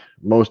the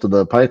most of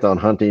the python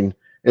hunting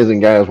isn't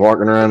guys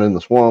walking around in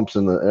the swamps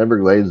and the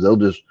Everglades.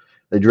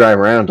 They drive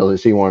around until they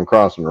see one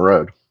crossing the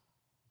road,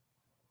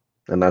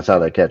 and that's how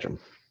they catch them.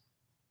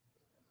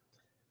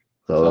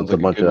 So Sounds that's a like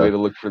a bunch good way of to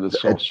look for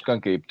the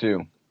skunk ape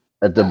too.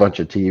 that's a bunch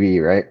of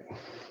TV, right?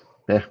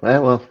 Yeah.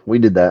 Well, we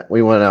did that.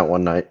 We went out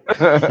one night.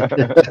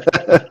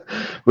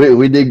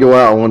 we did go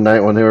out one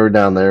night when they were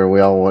down there. We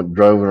all went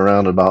driving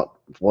around about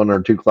 1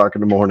 or 2 o'clock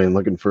in the morning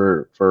looking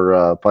for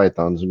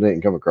pythons. We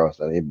didn't come across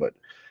any, but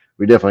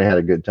we definitely had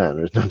a good time.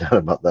 There's no doubt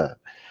about that.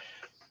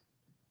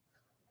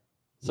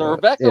 So But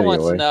Rebecca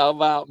wants to anyway, know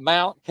about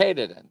Mount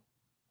Katahdin.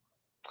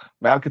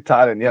 Mount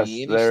Katahdin, yes,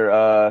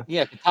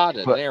 Yeah,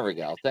 Katahdin. There we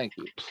go. Thank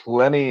you.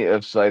 plenty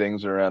of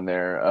sightings around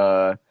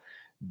there.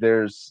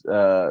 There's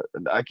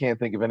I can't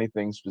think of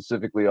anything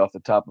specifically off the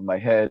top of my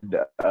head.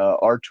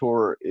 Our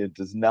tour, it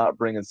does not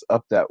bring us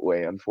up that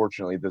way,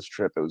 unfortunately. This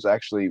trip, it was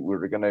actually, we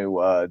were going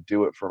to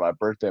do it for my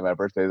birthday. My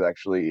birthday is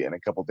actually in a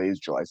couple days,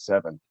 July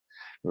 7th.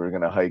 We were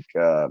going to hike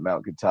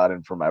Mount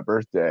Katahdin for my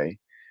birthday,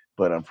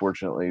 but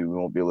unfortunately we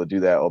won't be able to do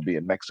that. I'll be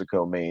in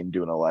Mexico, Maine,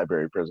 doing a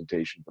library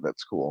presentation, but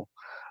that's cool.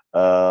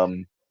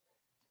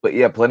 But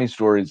yeah, plenty of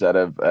stories out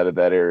of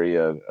that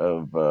area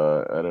of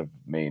out of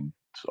Maine.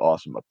 It's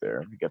awesome up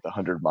there. You got the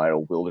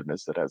 100-mile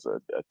wilderness that has a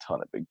ton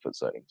of Bigfoot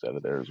sightings out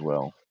of there as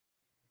well.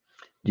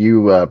 do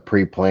you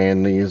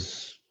pre-plan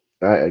these?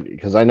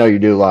 Because I know you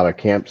do a lot of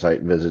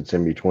campsite visits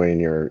in between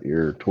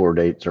your tour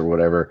dates or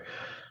whatever.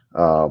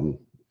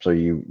 So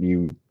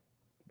you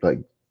like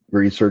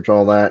research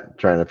all that,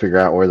 trying to figure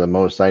out where the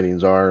most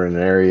sightings are in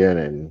an area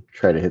and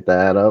try to hit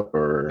that up,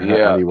 or how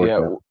Yeah, do you work yeah.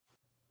 that?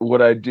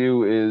 What I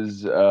do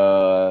is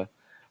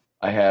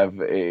I have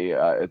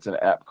it's an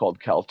app called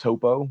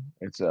Caltopo.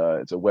 It's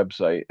a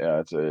website.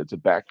 It's a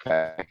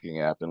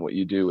backpacking app, and what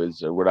you do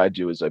is what I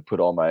do is I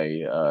put all my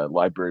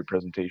library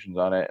presentations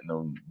on it, and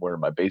then where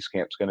my base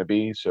camp's going to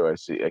be. So I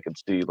can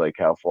see like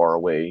how far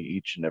away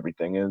each and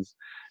everything is,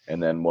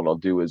 and then what I'll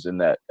do is in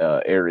that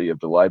area of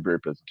the library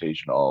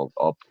presentation, I'll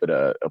put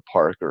a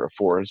park or a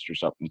forest or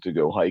something to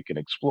go hike and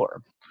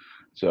explore.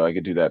 So I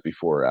could do that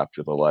before or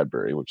after the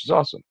library, which is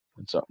awesome.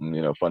 It's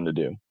something fun to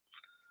do.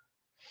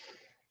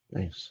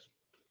 Nice.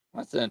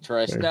 That's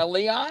interesting. Now,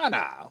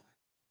 Liana,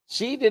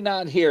 she did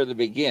not hear the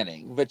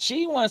beginning, but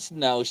she wants to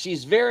know,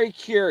 she's very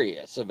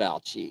curious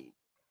about you.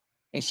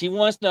 And she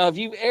wants to know, have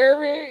you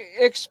ever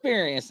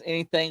experienced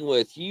anything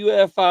with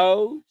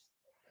UFOs,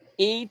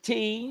 ET,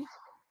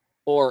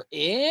 or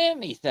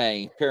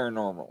anything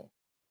paranormal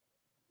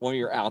when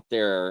you're out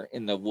there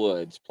in the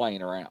woods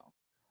playing around?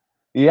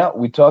 Yeah,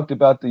 we talked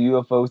about the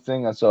UFO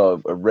thing. I saw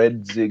a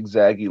red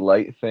zigzaggy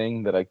light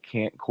thing that I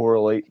can't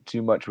correlate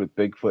too much with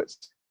Bigfoot.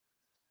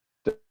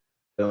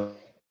 We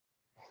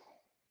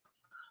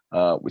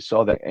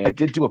saw that, and I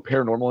did do a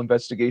paranormal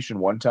investigation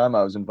one time.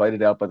 I was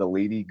invited out by the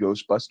Lady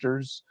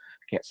Ghostbusters.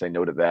 Can't say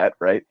no to that,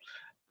 right?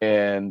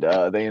 And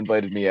they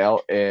invited me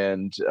out,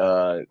 and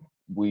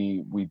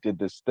we did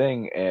this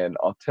thing. And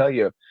I'll tell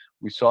you,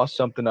 we saw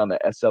something on the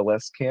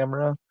SLS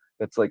camera.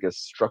 That's like a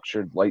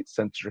structured light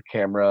sensor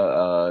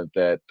camera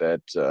that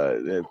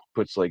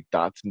puts like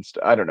dots and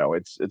stuff. I don't know.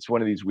 It's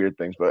one of these weird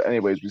things. But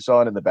anyways, we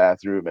saw it in the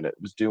bathroom, and it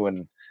was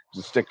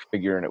a stick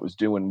figure, and it was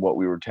doing what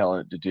we were telling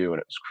it to do, and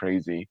it was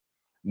crazy.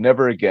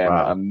 Never again.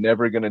 Wow. I'm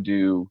never gonna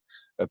do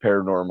a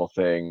paranormal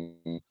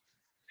thing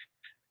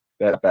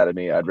that bad of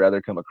me. I'd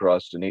rather come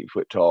across an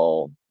 8-foot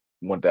tall,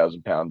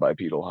 1,000-pound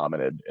bipedal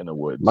hominid in the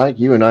woods. Mike,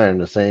 you and I are in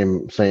the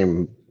same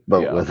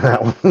boat Yeah. with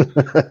that one.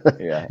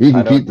 Yeah, You I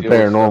can don't keep the deal with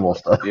paranormal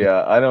stuff.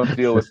 Yeah, I don't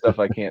deal with stuff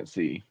I can't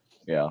see.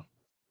 Yeah.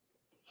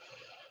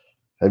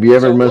 Have you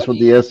ever So messed what with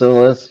do the you,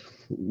 SLS,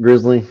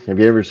 Grizzly? Have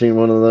you ever seen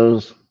one of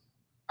those?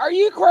 are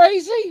you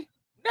crazy?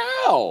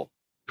 No.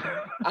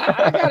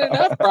 I got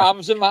enough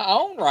problems in my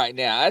own right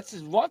now. That's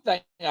one thing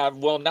I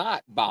will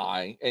not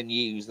buy and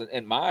use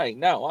in my,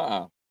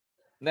 no,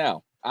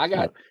 no. I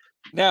got,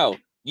 no.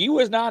 You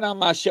was not on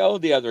my show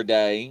the other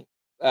day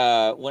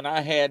when I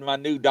had my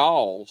new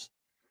dolls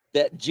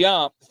that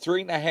jumped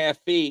 3.5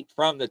 feet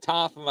from the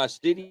top of my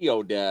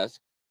studio desk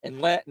and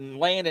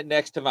landed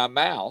next to my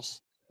mouse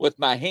with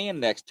my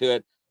hand next to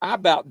it. I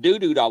about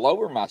doo-dooed all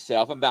over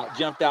myself and about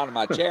jumped out of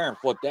my chair and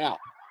flipped out.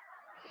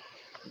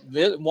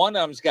 One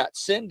of them's got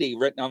Cindy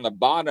written on the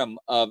bottom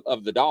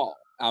of the doll.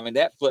 I mean,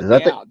 that flipped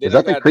me out. Then Is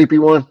that the creepy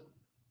one?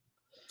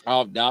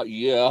 Oh no,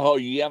 yeah, oh,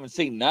 you haven't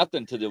seen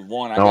nothing to the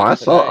one I No, got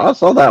today. I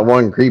saw that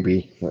one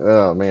creepy.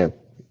 Oh man,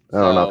 I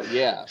don't know.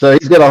 Yeah. So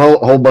he's got a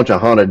whole bunch of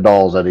haunted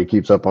dolls that he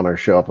keeps up on our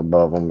shelf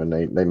above him, and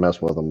they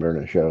mess with him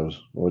during the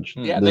shows, which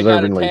Yeah, they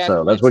got deservingly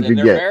so. That's attachments, what and you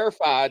they're get.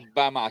 verified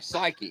by my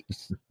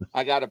psychics.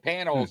 I got a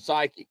panel of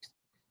psychics,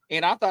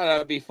 and I thought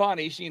it'd be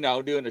funny,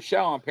 doing a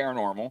show on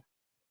paranormal.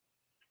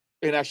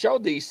 And I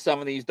showed some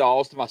of these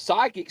dolls to my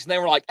psychics, and they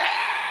were like,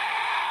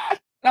 "Ah!" And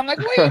I'm like,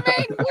 "What do you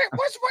mean?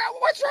 What's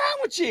wrong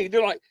with you?"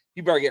 They're like,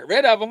 "You better get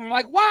rid of them." I'm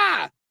like,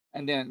 "Why?"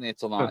 And then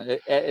it's a lot.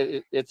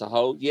 It's a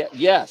whole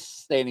yes,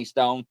 Stanley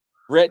Stone.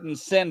 written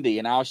Cindy,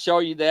 and I'll show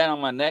you that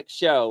on my next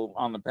show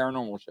on the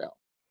Paranormal Show.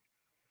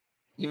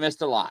 You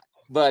missed a lot,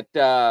 but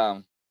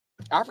I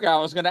forgot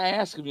I was going to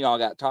ask if y'all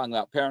got talking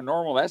about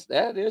paranormal.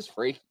 That is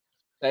freaky.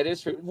 That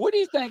is freaky. What do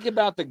you think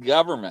about the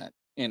government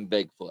in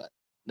Bigfoot?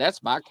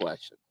 That's my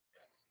question.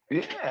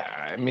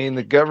 Yeah, I mean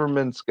the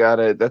government's got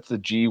it. That's the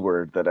G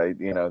word that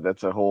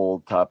that's a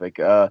whole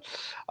topic.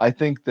 I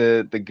think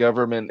the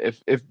government,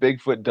 if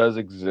Bigfoot does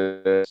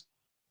exist,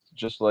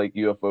 just like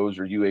UFOs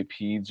or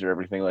UAPs or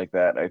everything like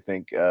that, I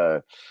think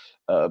the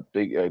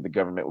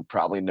government would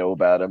probably know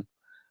about them.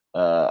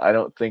 I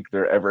don't think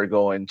they're ever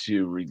going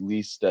to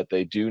release that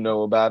they do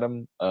know about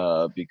them,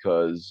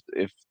 because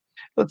if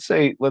let's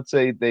say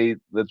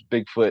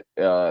Bigfoot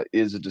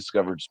is a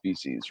discovered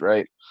species,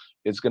 right?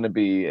 It's gonna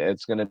be what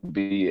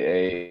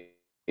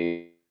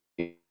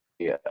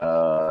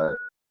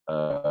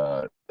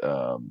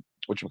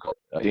you call it,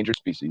 a endangered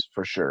species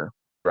for sure,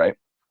 right?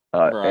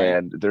 Right.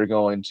 And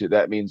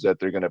that means that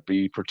they're going to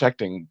be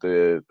protecting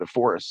the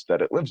forest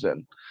that it lives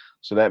in.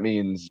 So that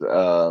means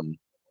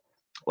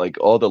like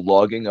all the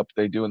logging up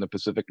they do in the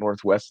Pacific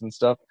Northwest and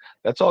stuff,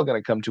 that's all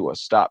going to come to a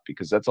stop,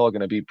 because that's all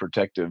going to be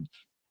protective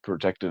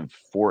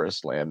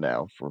forest land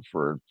now for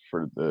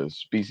the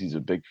species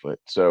of Bigfoot.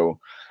 So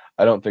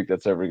I don't think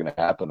that's ever going to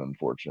happen,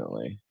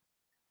 unfortunately.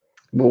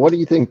 But what do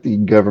you think the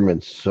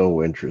government's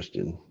so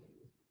interested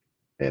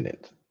in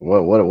it?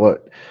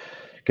 What?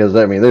 Because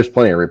I mean, there's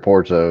plenty of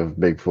reports of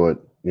Bigfoot,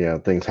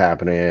 things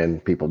happening,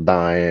 people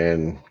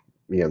dying.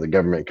 The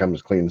government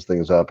comes, cleans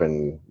things up,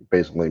 and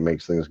basically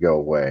makes things go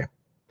away.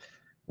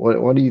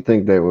 What do you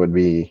think there would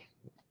be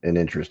an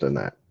interest in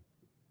that?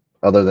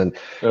 Other than,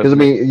 because I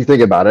mean, you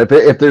think about it,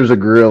 if there's a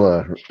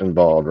gorilla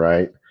involved,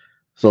 right?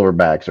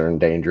 Silverbacks are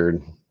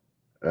endangered.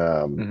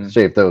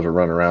 Say if those are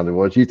running around the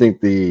woods, you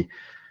think the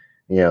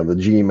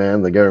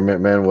G-men, the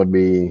government men, would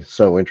be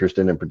so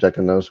interested in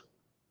protecting those?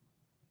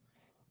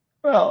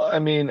 Well, I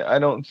mean, I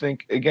don't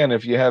think, again,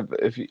 if you have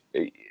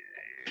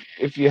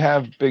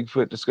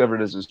Bigfoot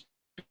discovered as a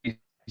species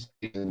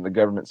and the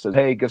government says,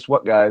 "Hey, guess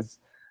what, guys?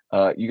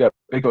 You got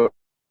Bigfoot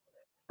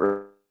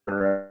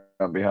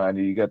around behind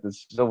you. You got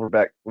this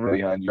silverback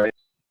behind you, right?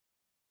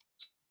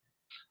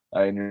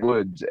 In your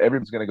woods."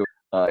 Everybody's gonna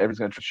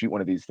try to shoot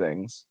one of these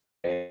things,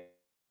 and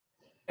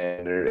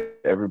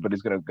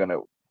everybody's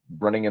gonna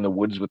running in the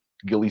woods with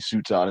ghillie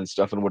suits on and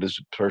stuff. And what does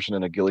a person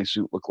in a ghillie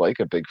suit look like?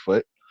 A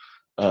Bigfoot.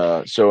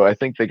 So I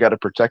think they got to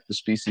protect the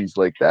species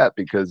like that,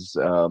 because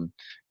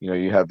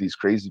you have these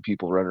crazy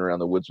people running around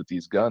the woods with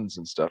these guns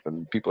and stuff,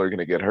 and people are going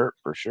to get hurt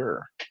for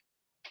sure.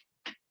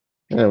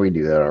 Yeah, we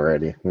do that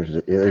already. There's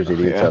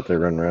idiots out there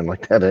running around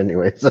like that,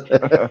 anyways.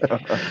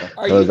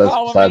 Are you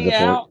calling me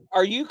out?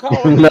 Are you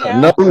calling me out?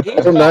 No,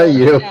 not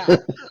you.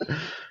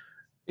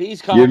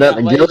 He's calling me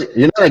out.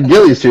 You're not a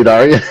ghillie suit,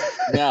 are you?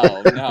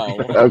 No.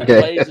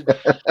 Okay.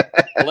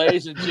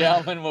 Ladies and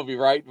gentlemen, we'll be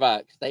right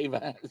back. Stand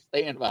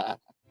by.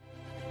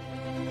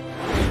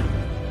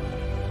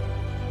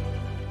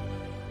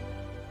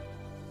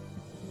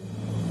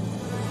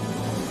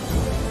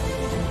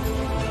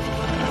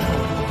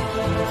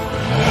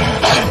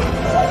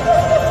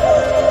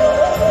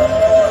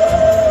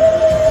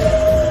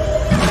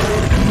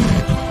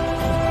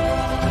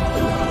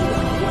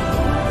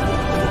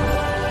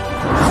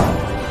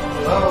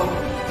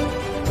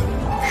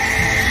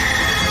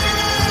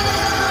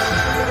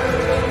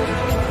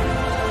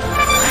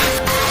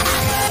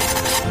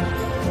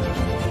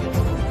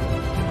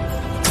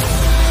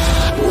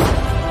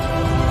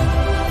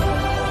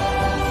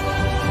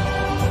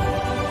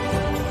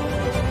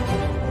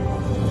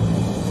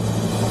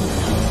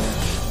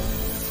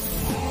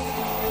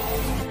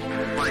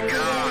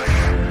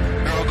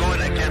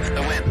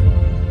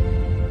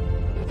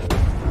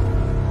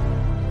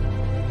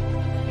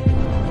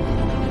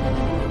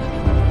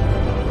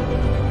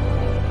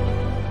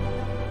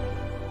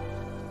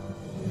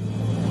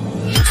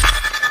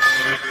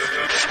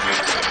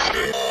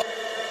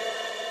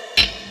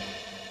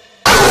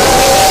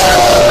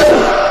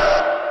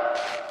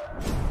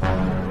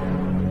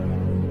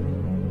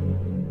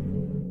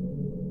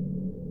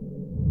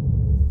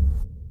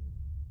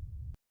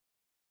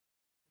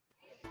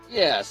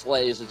 Yes,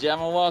 ladies and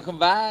gentlemen, welcome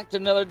back to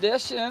another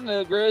edition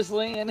of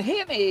Grizzly and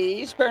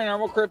Henny's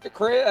Paranormal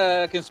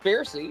Cryptid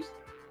Conspiracies.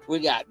 We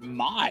got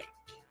Mike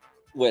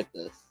with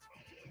us.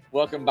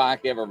 Welcome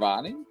back,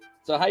 everybody.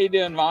 So how you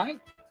doing,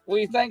 Mike? What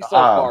do you think so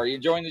far? You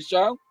enjoying the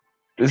show?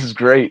 This is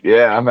great.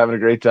 Yeah, I'm having a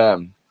great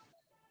time.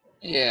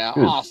 Yeah,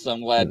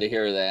 awesome. Glad to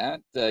hear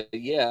that.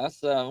 Yes,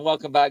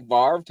 welcome back,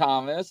 Barb,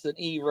 Thomas, and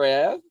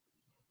E-Rev.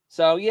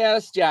 So,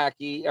 yes,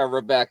 Jackie, or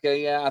Rebecca.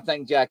 Yeah, I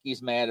think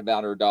Jackie's mad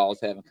about her dolls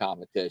having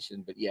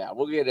competition. But, yeah,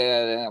 we'll get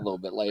at that a little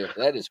bit later.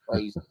 That is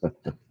crazy.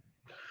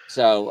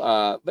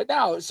 So, but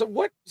no, so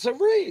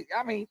really,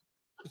 I mean,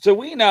 so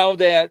we know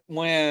that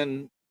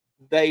when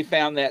they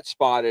found that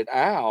spotted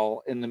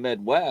owl in the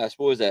Midwest,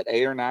 what was that,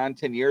 8 or 9,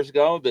 10 years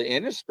ago, the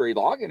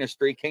log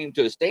industry came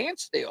to a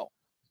standstill.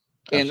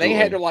 And they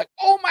had to like,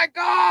 oh, my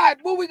God,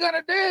 what are we going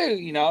to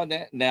do?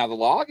 Now the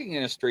logging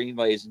industry,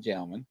 ladies and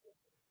gentlemen,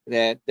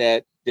 that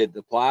did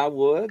the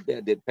plywood,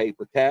 that did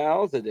paper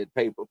towels, that did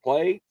paper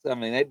plates. I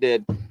mean, they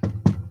did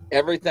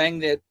everything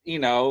that,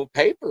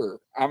 paper.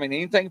 I mean,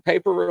 anything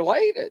paper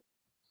related.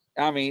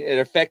 I mean, it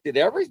affected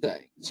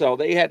everything. So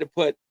they had to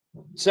put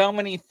so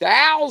many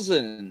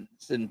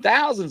thousands and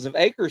thousands of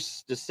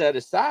acres to set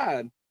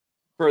aside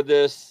for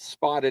this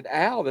spotted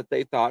owl that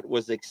they thought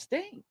was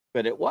extinct,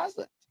 but it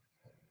wasn't.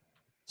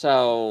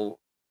 So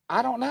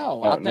I don't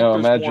know. I think No,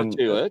 there's more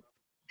to it.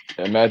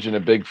 Imagine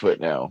a Bigfoot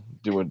now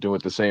doing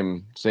the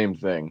same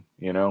thing,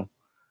 and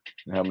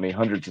how many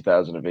hundreds of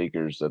thousands of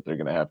acres that they're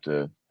gonna have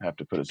to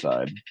put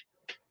aside.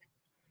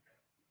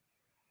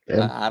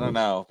 Yeah, I don't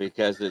know,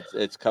 because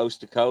it's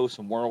coast to coast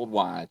and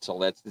worldwide,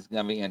 so it's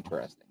going to be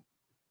interesting.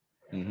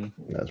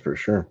 that's for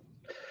sure.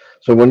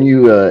 So when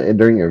you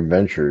during your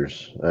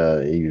adventures,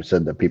 you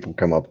said that people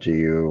come up to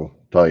you,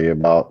 tell you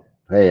about,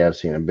 hey, I've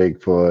seen a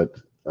Bigfoot,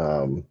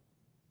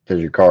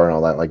 because your car and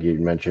all that, like you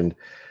mentioned.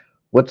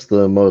 What's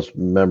the most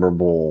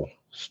memorable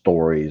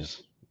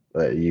stories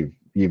that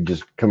you've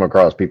just come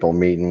across people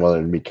meeting, whether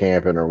it be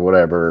camping or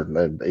whatever,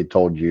 that they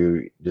told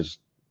you just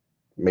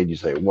made you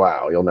say,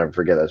 "Wow, you'll never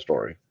forget that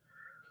story."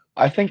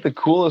 I think the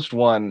coolest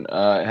one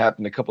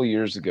happened a couple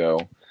years ago,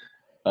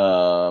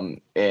 and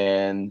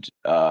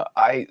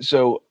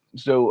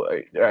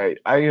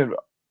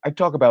I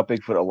talk about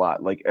Bigfoot a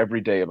lot, like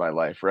every day of my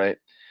life, right?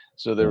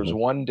 So there was Hmm.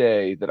 one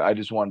day that I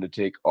just wanted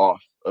to take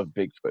off of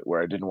Bigfoot,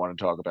 where I didn't want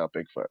to talk about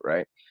Bigfoot,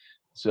 right?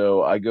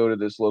 So I go to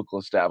this local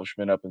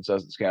establishment up in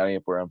Sussex County,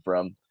 up where I'm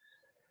from,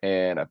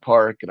 and I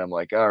park, and I'm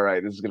like, all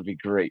right, this is gonna be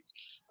great.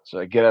 So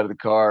I get out of the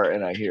car,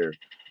 and I hear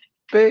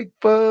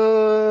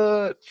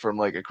Bigfoot from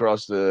like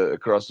across the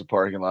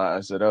parking lot.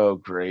 I said, "Oh,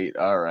 great.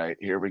 All right,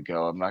 here we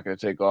go. I'm not going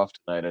to take off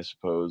tonight, I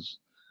suppose."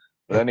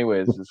 But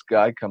anyways, this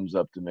guy comes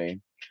up to me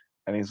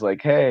and he's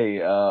like, "Hey,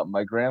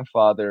 my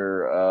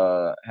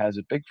grandfather has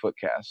a Bigfoot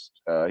cast.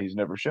 He's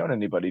never shown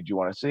anybody. Do you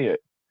want to see it?"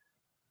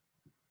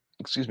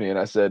 Excuse me. And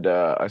I said,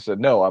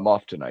 "No, I'm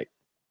off tonight."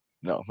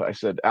 No, I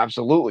said,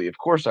 "Absolutely. Of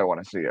course I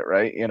want to see it,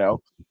 right?"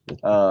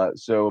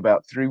 So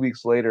about 3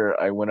 weeks later,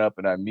 I went up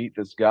and I meet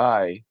this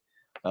guy,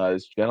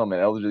 this gentleman,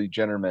 elderly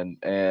gentleman,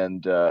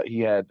 and he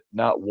had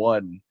not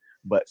one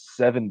but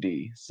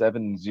 70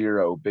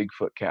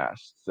 Bigfoot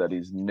casts that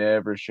he's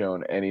never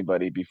shown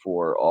anybody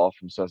before, all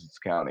from Sussex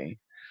County.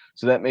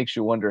 So that makes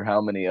you wonder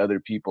how many other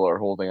people are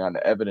holding on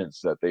to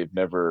evidence that they've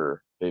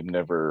never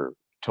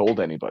told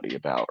anybody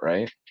about,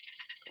 right?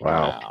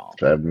 Wow, Wow.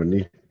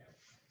 70.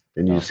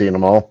 And you Oh, seen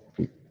them all?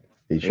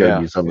 He showed yeah,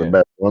 you some of the yeah,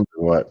 best ones,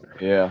 or what?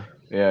 yeah,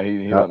 yeah.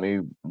 He let How, me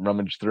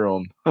rummage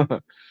through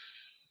them.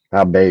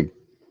 how big?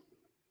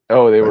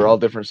 Oh, they Like, were all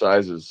different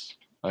sizes.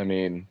 I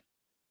mean,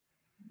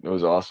 it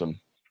was awesome.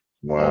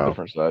 All wow,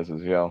 different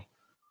sizes, yeah.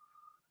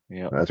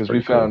 Yeah, that's because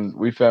pretty cool.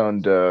 we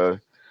found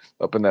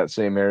up in that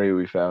same area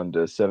we found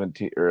a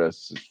 17 or a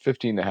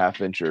 15 and a half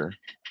incher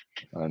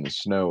in the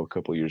snow a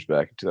couple years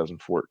back in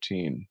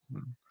 2014,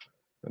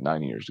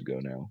 9 years ago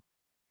now.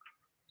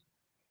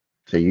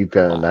 So you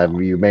found, have Wow.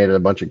 you made a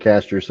bunch of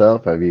casts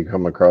yourself? Have you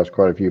come across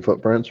quite a few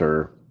footprints,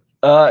 or?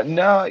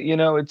 No,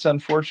 it's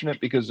unfortunate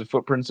because the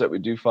footprints that we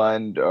do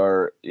find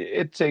are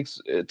it takes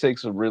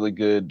a really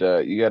good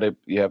you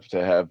have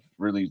to have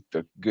really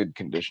the good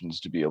conditions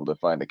to be able to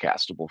find a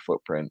castable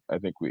footprint. I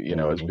think we,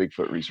 as Mhm.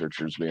 Bigfoot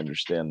researchers, we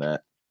understand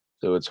that.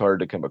 So it's hard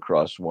to come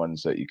across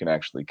ones that you can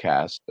actually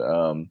cast.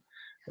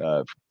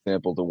 For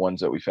example, the ones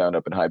that we found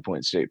up in High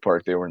Point State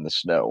Park, they were in the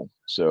snow.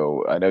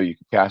 So I know you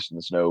can cast in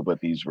the snow, but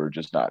these were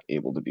just not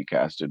able to be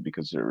casted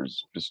because there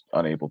was just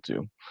unable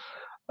to.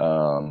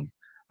 Um,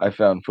 I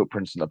found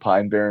footprints in the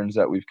pine barrens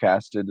that we've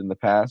casted in the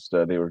past.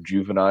 They were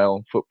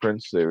juvenile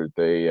footprints. What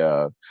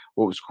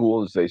was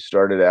cool is they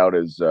started out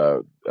as uh,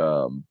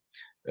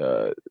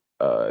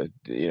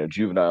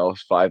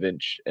 juveniles, 5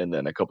 inch, and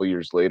then a couple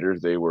years later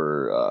they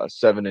were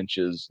 7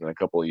 inches, and a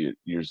couple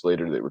years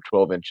later they were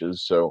 12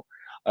 inches. So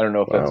I don't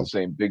know if that's the Wow.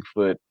 same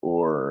Bigfoot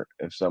or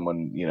if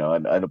someone,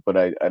 but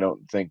I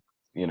don't think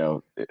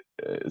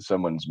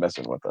someone's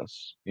messing with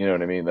us. You know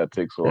what I mean? That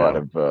takes a lot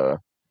Yeah. of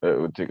it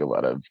would take a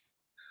lot of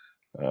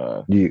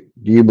uh, Do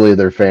you believe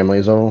their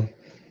families all?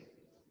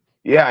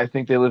 yeah, I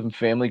think they live in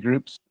family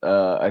groups.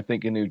 I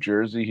think in New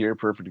Jersey here,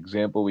 perfect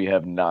example, we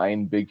have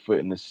 9 Bigfoot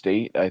in the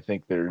state. I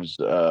think there's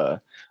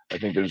a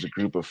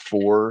group of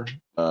 4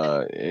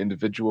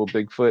 individual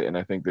Bigfoot, and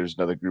I think there's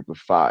another group of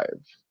 5.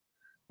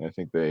 I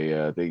think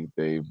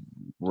they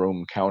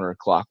roam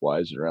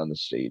counterclockwise around the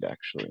state,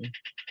 actually.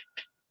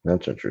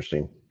 That's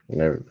interesting. I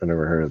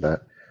never heard of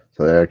that.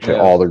 So they actually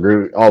Yeah.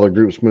 all the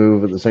groups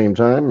move at the same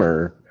time,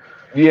 or?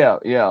 Yeah,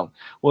 yeah.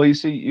 Well, you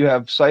see, you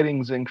have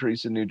sightings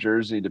increase in New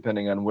Jersey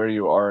depending on where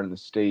you are in the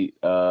state.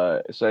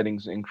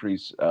 Sightings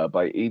increase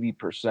by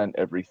 80%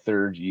 every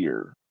third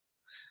year.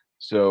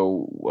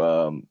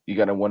 So you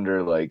got to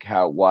wonder, like,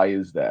 why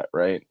is that,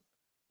 right?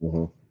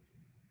 Hmm.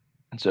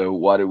 So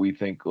why do we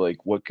think, like,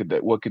 what could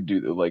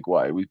do, like,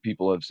 why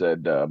people have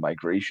said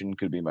migration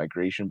could be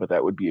migration, but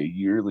that would be a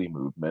yearly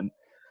movement.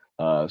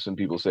 Some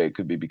people say it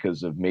could be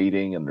because of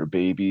mating and their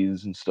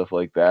babies and stuff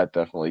like that.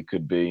 Definitely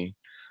could be.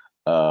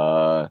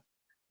 Uh,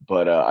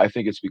 but I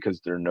think it's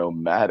because they're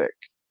nomadic,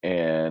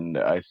 and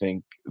I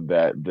think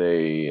that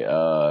they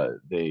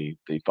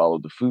follow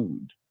the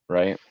food,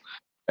 right?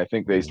 I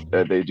think they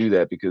do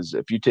that because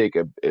if you take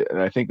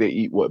and I think they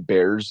eat what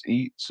bears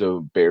eat.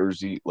 So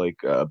bears eat like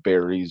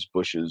berries,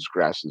 bushes,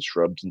 grasses,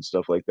 shrubs, and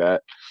stuff like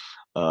that.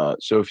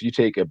 So if you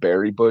take a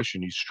berry bush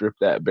and you strip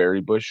that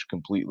berry bush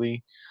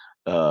completely,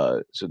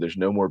 so there's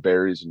no more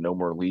berries and no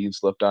more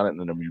leaves left on it, and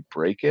then when you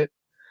break it,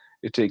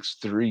 it takes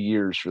 3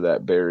 years for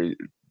that berry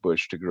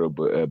bush to grow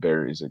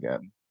berries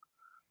again.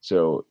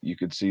 So you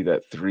could see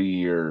that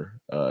 3-year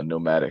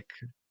nomadic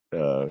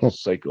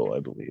cycle, I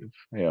believe.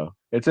 Yeah,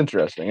 it's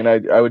interesting, and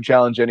I would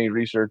challenge any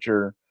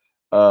researcher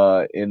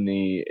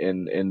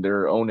in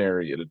their own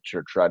area to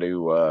try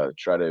to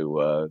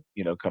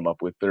come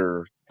up with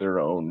their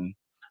own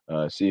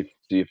see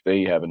if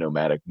they have a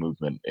nomadic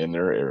movement in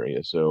their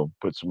area. So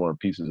put some more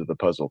pieces of the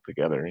puzzle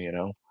together.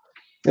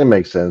 It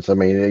makes sense. I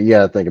mean,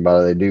 yeah, think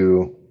about it. They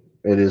do.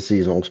 It is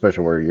seasonal,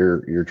 especially where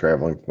you're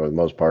traveling for the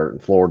most part. In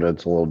Florida,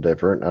 it's a little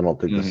different. I don't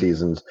think the Hmm.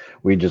 seasons.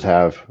 We just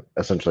have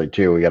essentially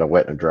two. We got a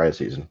wet and a dry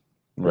season.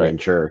 I Right. mean,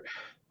 sure,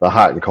 the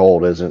hot and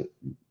cold isn't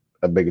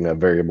a big enough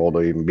variable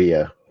to even be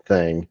a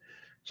thing.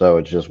 So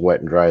it's just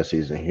wet and dry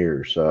season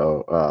here.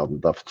 So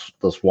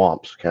the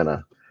swamps kind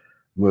of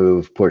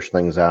move, push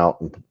things out,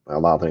 and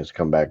allow things to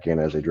come back in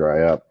as they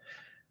dry up.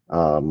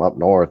 Up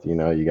north, you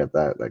got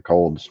that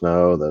cold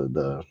snow,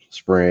 the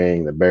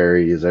spring, the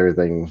berries,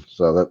 everything.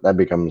 So that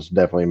becomes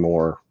definitely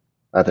more,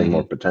 I think,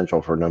 more Hmm.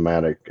 potential for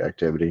nomadic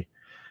activity.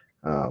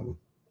 I mean,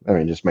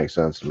 it just makes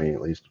sense to me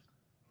at least.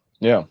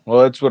 Yeah, well,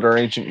 that's what our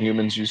ancient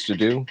humans used to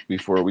do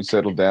before we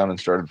settled down and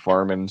started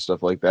farming and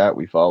stuff like that.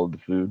 We followed the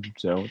food,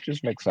 so it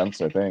just makes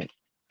sense, I think.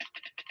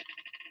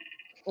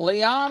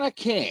 Liana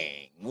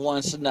King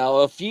wants to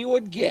know if you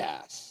would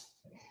guess,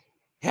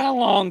 how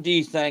long do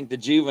you think the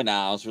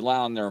juveniles rely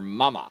on their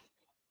mama?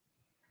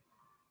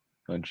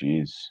 Oh,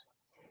 geez.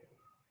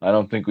 I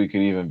don't think we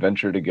could even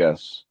venture to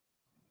guess.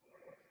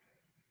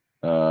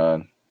 Uh,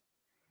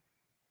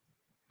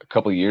 a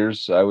couple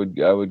years, I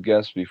would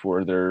guess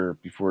before they're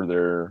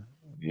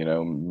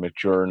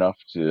mature enough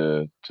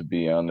to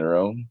be on their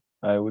own.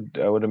 I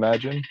would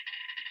imagine.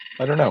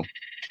 I don't know.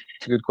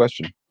 It's a good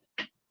question.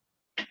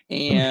 I'm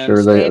And sure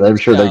they, Standing I'm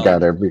sure Stone,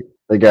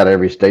 they got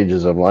every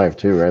stages of life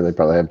too, right? They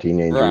probably have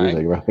teenagers. right?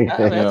 They probably,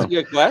 That's Yeah, a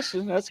good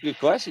question. That's a good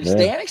question. yeah.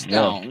 Standing yeah.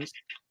 Stones,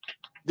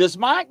 does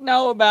Mike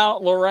know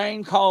about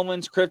Lorraine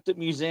Coleman's Cryptid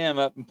Museum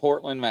up in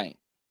Portland, Maine?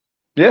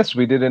 Yes,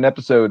 we did an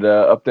episode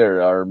up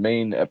there, our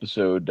main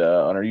episode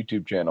on our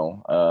YouTube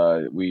channel.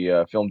 We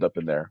filmed up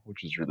in there,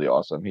 which is really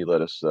awesome. He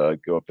let us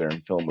go up there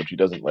and film, which he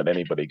doesn't let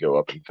anybody go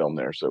up and film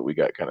there. So we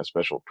got kind of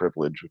special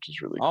privilege, which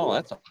is really Oh, cool.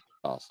 that's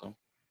awesome.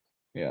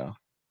 Yeah.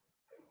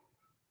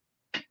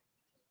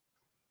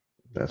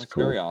 That's That's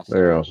very cool.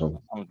 Very awesome.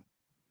 awesome.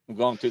 I'm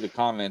going through the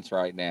comments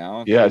right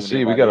now and Yeah, I see what see.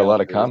 We anybody got a else lot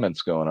of is.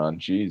 comments going on.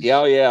 Jeez. Yeah,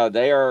 oh, yeah,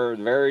 they are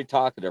very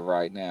talkative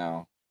right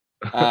now.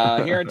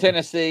 Here in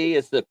Tennessee,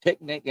 it's the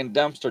picnic and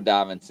dumpster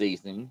diving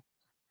season.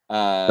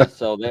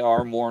 So they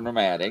are more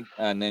nomadic,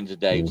 Ninja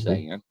Dave Hmm.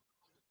 saying.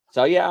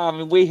 So yeah, I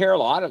mean, we hear a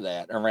lot of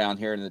that around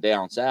here in the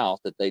down south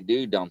that they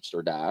do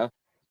dumpster dive.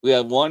 We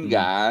had one Mhm.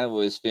 guy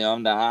was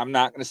filmed. I'm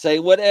not going to say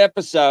what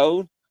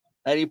episode,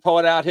 and he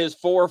pulled out his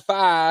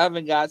 4.5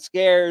 and got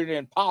scared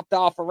and popped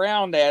off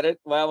around at it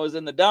while it was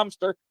in the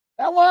dumpster.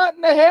 Now, what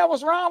in the hell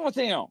was wrong with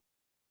him?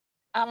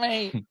 I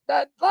mean,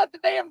 let the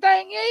damn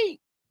thing eat.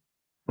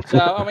 So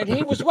I mean,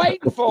 he was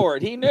waiting for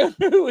it. He knew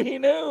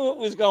it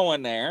was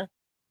going there.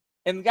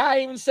 And the guy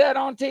even said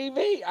on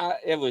TV,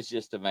 it was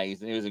just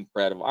amazing. It was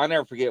incredible. I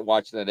never forget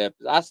watching that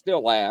episode. I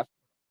still laugh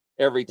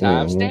every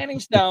time. Hmm. Standing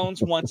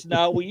Stones wants to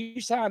know, will you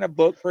sign a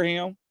book for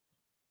him?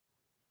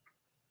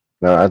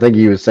 No, I think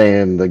he was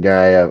saying the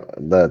guy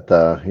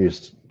that he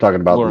was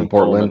talking about in Lauren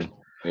Portland. Coleman.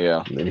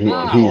 Yeah. And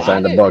Lauren he Oh, I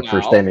signed a Coleman. didn't book for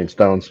know. Standing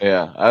Stones.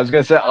 Yeah. I was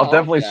gonna say I'll Oh,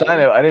 definitely sign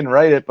okay. it. I didn't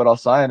write it, but I'll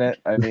sign it.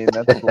 I mean,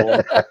 that's cool.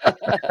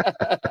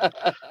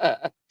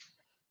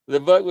 The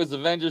book was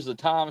Avengers of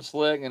Tom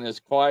Slick and his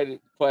Quiet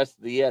Quest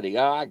of the Yeti.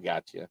 Oh, I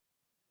got you.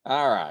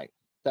 All right.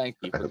 Thank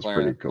you for That's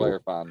pretty cool.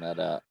 clarifying that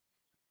up.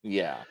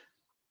 Yeah.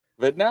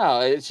 But no,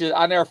 it's just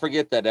I never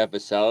forget that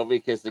episode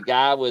because the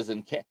guy was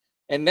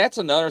and that's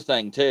another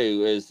thing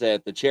too is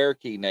that the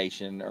Cherokee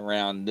Nation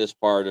around this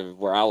part of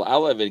where I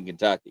live in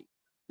Kentucky,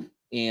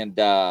 and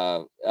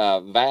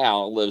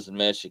Val lives in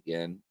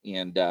Michigan,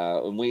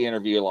 and we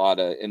interview a lot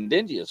of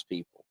indigenous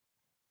people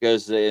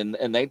because and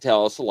they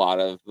tell us a lot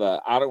of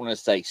I don't want to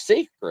say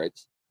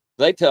secrets,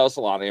 they tell us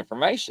a lot of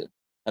information,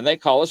 and they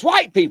call us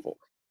white people,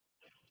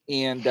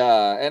 and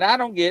I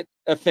don't get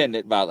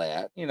offended by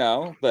that,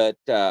 but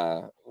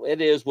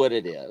it is what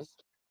it is.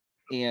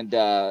 And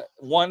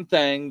one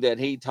thing that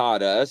he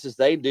taught us is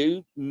they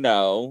do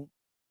know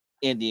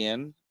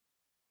Indian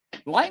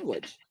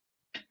language,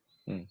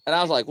 Hmm. and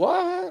I was like,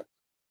 what?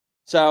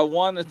 So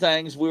one of the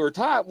things we were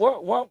taught,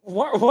 what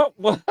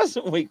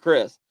wasn't we,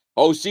 Chris?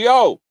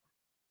 OCO.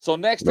 So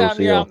next No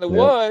time you're out CO. in the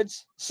Yep.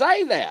 woods,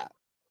 say that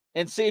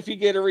and see if you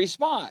get a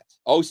response.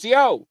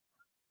 OCO,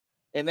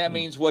 and that Hmm.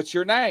 means what's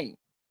your name?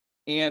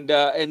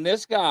 And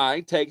this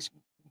guy takes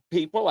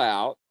people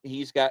out.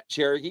 He's got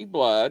Cherokee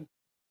blood,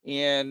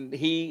 and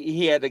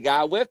he had a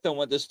guy with him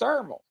with his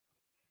thermal.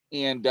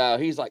 And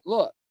he's like,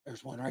 look,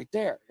 there's one right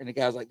there. And the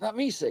guy's like, let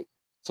me see.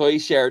 So he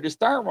shared his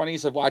thermal, and he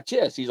said, watch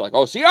this. He's like,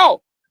 oh, see,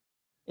 oh.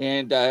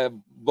 And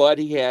but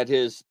he had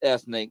his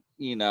ethnic,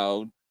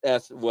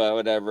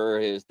 whatever,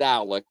 his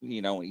dialect, when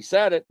he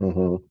said it.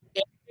 Mm-hmm. And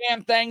the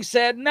damn thing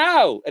said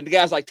no. And the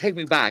guy's like, take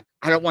me back.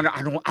 I don't want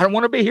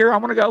to be here. I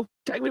want to go.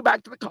 Take me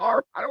back to the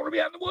car. I don't want to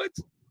be out in the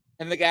woods.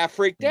 And the guy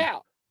freaked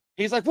out.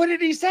 He's like, what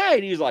did he say?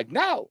 And he was like,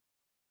 no.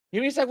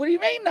 He's like, what do you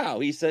mean no?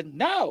 He said,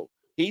 no.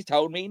 He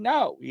told me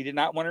no. He did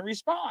not want to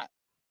respond.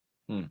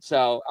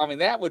 So, I mean,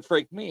 that would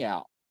freak me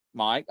out,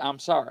 Mike. I'm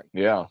sorry.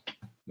 Yeah.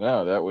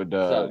 No, that would,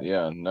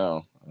 yeah,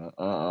 no.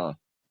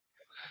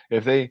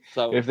 If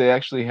they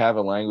actually have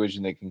a language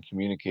and they can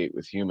communicate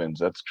with humans,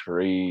 that's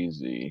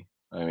crazy.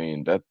 I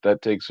mean,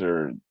 that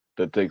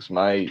takes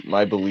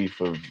my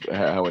belief of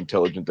how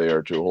intelligent they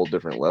are to a whole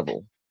different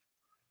level.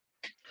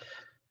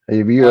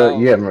 Have you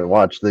haven't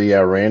watched the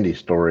Randy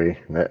story?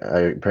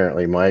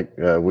 Apparently, Mike,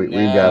 we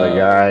got a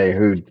guy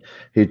who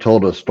he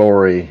told a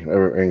story,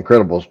 an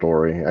incredible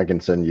story. I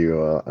can send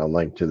you a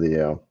link to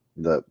the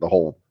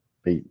whole.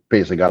 He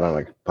basically got on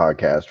a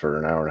podcast for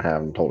an hour and a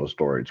half and told a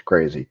story. It's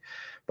crazy,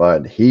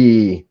 but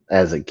he,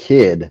 as a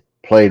kid,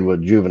 played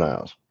with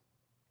juveniles.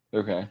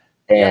 Okay.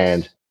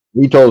 And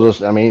he told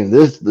us. I mean,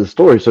 the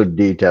story is so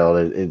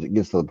detailed. It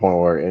gets to the point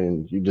where,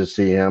 and you just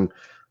see him.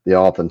 The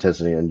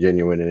authenticity and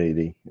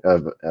genuinity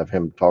of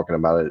him talking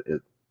about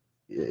it,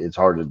 it's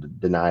hard to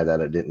deny that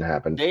it didn't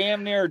happen.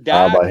 Damn near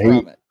died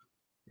from it.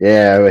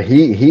 Yeah, but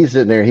he's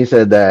sitting there. He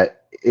said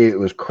that it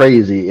was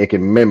crazy. It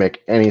can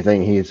mimic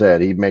anything he said.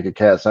 He'd make a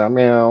cat sound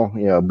meow,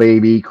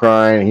 baby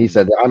crying. He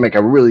said, I make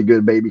a really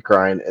good baby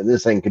crying, and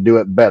this thing could do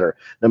it better.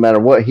 No matter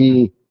what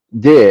he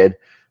did,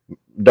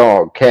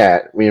 dog,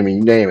 cat, I mean,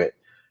 you name it,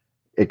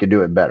 it could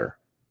do it better.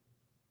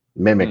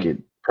 Mimic it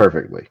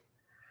perfectly.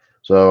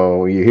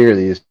 So you hear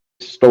these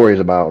stories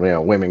about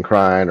women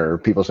crying or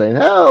people saying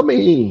 "help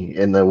me"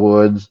 in the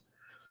woods.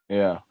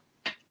 Yeah,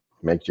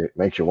 makes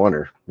you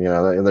wonder.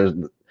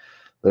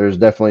 There's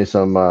definitely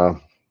some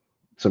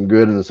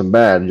good and some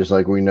bad. Just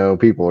like we know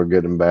people are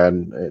good and bad,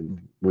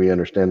 and we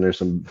understand there's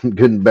some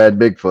good and bad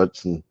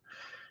Bigfoots. And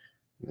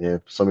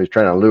if somebody's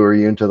trying to lure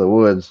you into the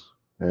woods,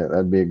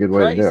 that'd be a good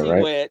way to do it,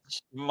 right?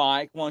 Witch,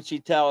 Mike, won't you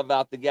tell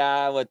about the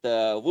guy with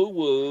the woo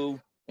woo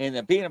in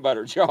the peanut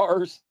butter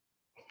jars?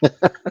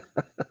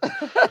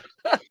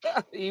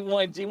 he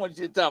wants you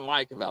to tell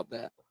Mike about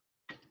that.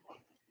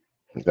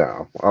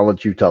 No, I'll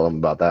let you tell him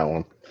about that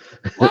one.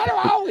 Why do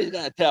I always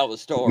gotta tell the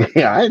story?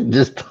 Yeah, I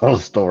just told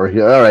a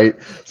story. All right,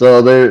 so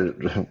I don't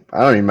even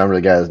remember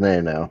the guy's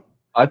name now.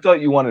 I thought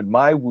you wanted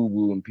my woo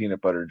woo and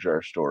peanut butter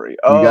jar story.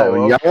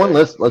 You got one?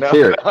 Let's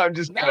hear it. No, I'm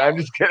just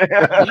kidding.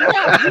 You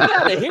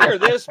gotta hear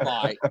this,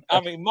 Mike. I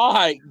mean,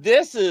 Mike,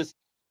 this is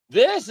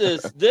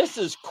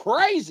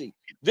crazy.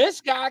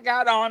 This guy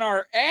got on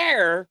our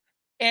air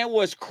and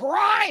was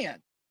crying.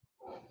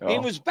 Oh. He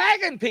was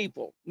begging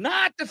people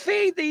not to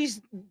feed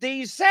these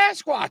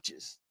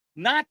Sasquatches,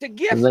 not to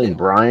gift His name them.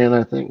 Brian,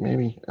 I think,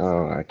 maybe.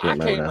 Oh, I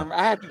can't remember.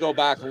 I have to go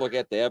back and look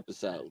at the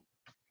episode.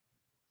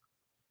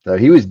 So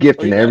he was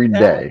gifting every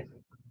day.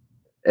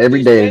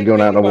 Every day he's going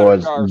out in the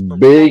woods.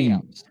 Big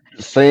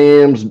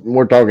Sam's.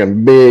 We're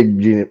talking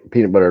big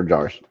peanut butter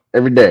jars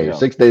every day,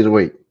 6 days a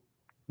week.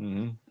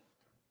 Mm-hmm.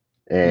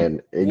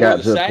 And it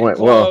got to the point,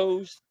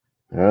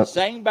 the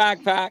same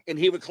backpack, and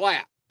he would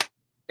clap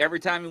every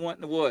time he went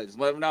in the woods.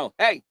 Let him know,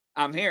 hey,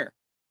 I'm here.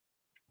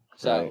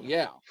 So,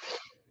 yeah.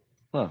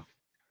 Huh.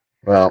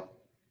 Well,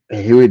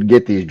 he would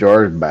get these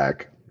jars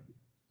back,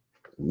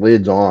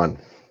 lids on,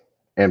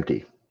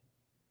 empty.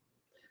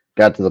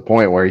 Got to the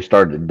point where he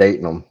started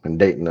dating them and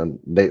dating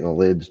the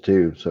lids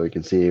too, so he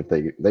could see if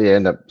they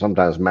end up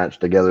sometimes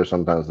matched together,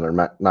 sometimes they're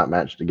not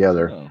matched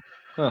together.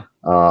 Oh.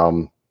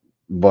 Huh.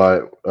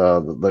 But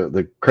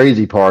the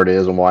crazy part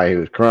is, and why he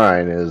was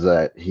crying, is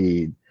that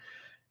he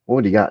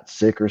got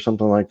sick or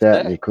something like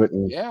that, and he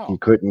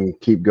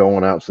couldn't keep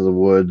going out to the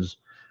woods.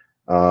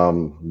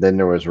 Then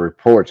there was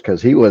reports,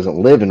 because he wasn't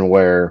living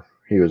where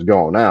he was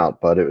going out,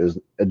 but it was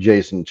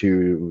adjacent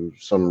to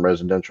some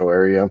residential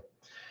area,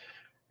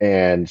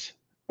 and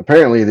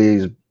apparently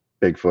these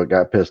Bigfoot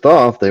got pissed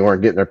off. They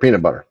weren't getting their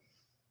peanut butter,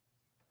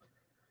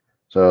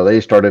 so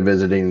they started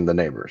visiting the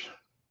neighbors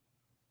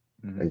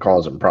and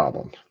causing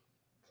problems.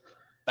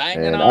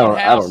 Banging on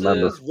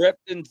houses,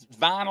 ripping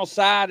vinyl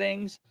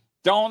sidings,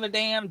 throwing the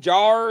damn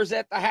jars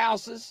at the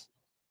houses.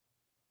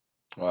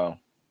 Wow.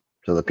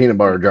 So the peanut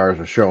butter jars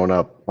were showing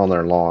up on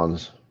their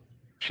lawns.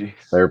 Jeez.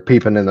 They're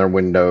peeping in their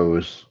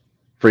windows,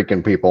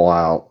 freaking people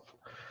out.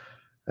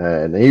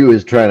 And he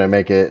was trying to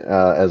make it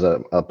as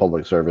a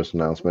public service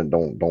announcement.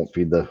 Don't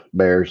feed the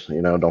bears,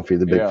 don't feed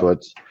the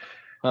Bigfoots.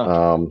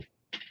 Huh.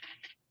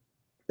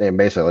 And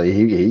basically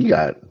he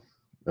got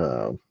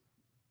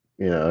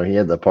he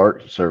had the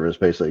Park Service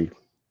basically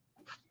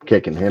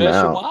kicking him out.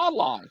 Fish and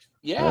Wildlife.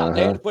 Yeah,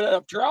 they had to put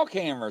up trail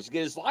cameras,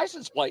 get his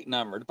license plate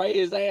number to pay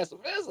his ass a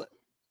visit.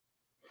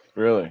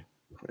 Really?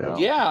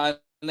 Yeah,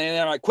 and then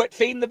they're like, quit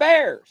feeding the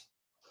bears.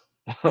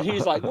 And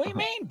he's like, what do you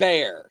mean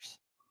bears?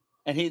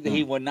 And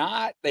he would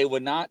not, they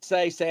would not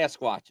say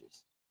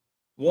Sasquatches.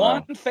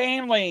 One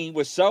family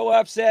was so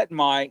upset,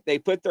 Mike, they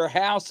put their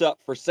house up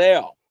for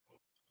sale.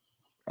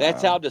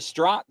 That's how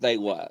distraught they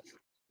was.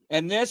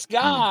 And this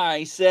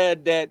guy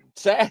said that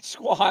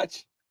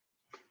Sasquatch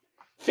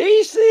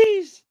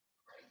feces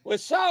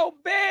was so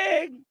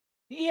big,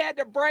 he had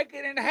to break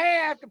it in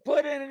half to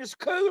put it in his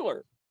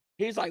cooler.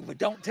 He's like, but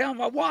don't tell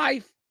my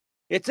wife.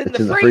 It's in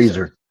the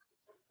freezer.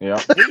 Yeah.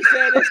 He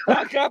said it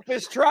stuck up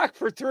his truck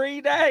for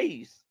 3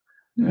 days.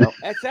 Yep.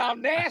 That's how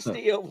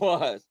nasty it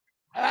was.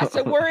 And I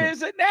said, where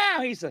is it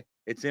now? He said,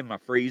 it's in my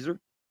freezer.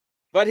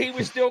 But he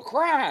was still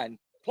crying.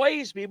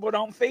 Please, people,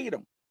 don't feed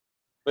him.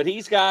 But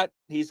he's got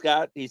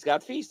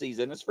feces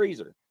in his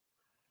freezer.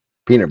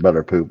 Peanut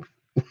butter poop.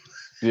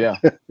 Yeah.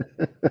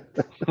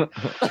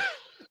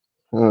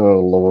 Oh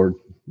Lord.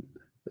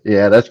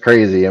 Yeah, that's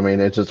crazy. I mean,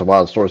 it's just a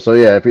wild story. So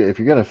yeah, if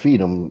you're gonna feed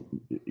them,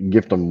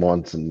 gift them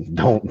once and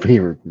don't be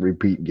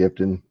repeat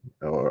gifting,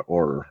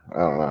 or I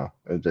don't know.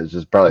 It's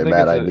just probably a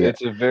bad idea.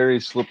 It's a very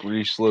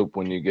slippery slope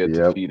when you get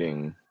to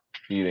feeding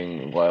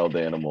wild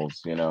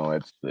animals. You know,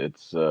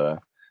 it's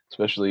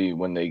especially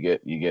when you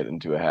get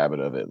into a habit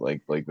of it,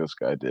 like this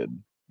guy did.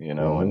 You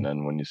know, and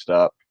then when you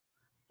stop,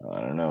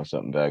 I don't know,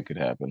 something bad could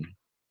happen.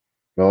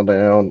 Well,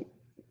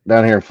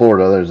 down here in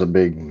Florida, there's a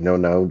big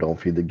no, don't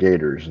feed the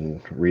gators,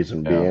 and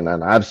reason being,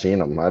 and I've seen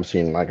them. I've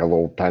seen like a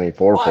little tiny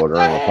 4-footer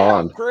in a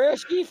pond.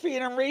 Chris, you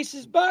feed them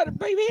Reese's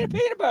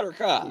peanut butter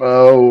cup.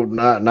 Oh,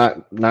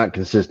 not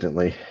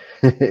consistently.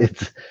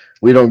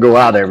 We don't go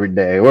out every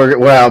day.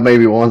 We're out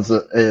maybe once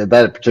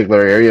that particular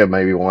area,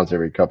 maybe once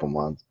every couple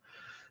months.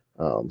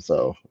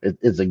 So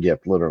it's a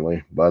gift,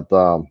 literally. But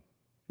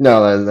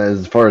no,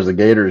 as far as the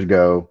gators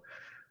go,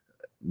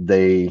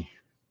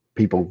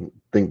 people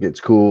think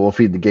it's cool.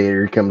 Feed the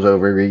gator, he comes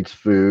over, eats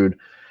food.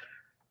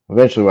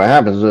 Eventually, what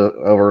happens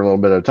over a little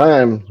bit of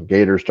time,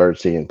 gators start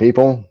seeing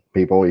people.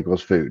 People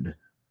equals food.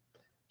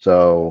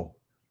 So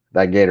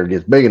that gator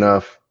gets big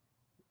enough.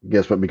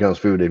 Guess what becomes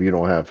food if you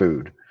don't have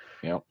food?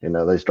 Yep. You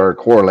know, they start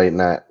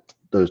correlating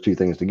those two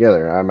things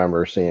together. I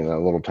remember seeing a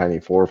little tiny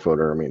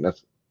 4-footer. I mean,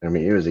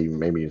 it was even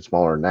maybe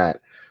smaller than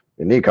that.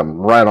 And they come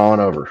right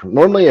on over.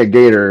 Normally, a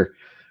gator,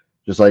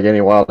 just like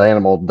any wild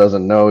animal,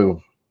 doesn't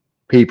know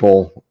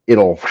people.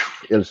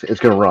 It's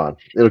gonna run.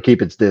 It'll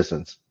keep its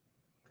distance.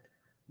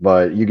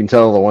 But you can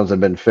tell the ones that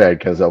have been fed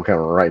because they'll come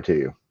right to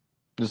you.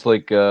 Just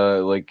like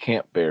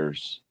camp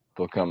bears,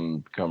 they'll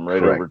come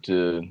right over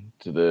to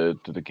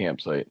the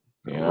campsite.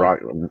 You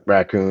know?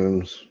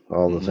 Raccoons,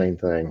 all the same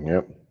thing.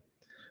 Yep.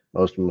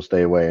 Most of them will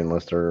stay away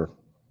unless they're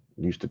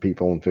used to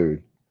people and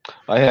food.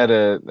 I had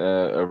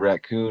a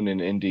raccoon in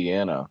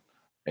Indiana,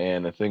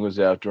 and the thing was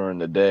out during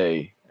the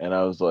day, and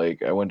I was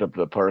like, I went up to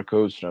the park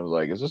host and I was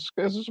like, is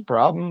this a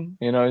problem?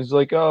 You know, he's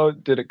like, oh,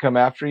 did it come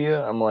after you?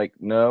 I'm like,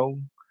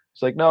 no.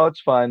 It's like, no, it's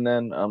fine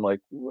then. I'm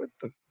like, what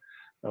the?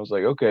 I was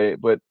like, okay,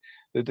 but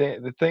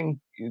the thing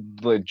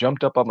like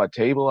jumped up on my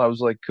table. I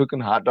was like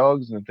cooking hot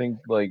dogs, and the thing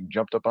like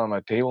jumped up on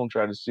my table and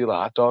tried to steal the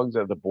hot dogs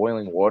out of the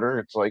boiling water.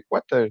 It's like,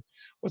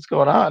 what's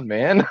going on,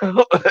 man?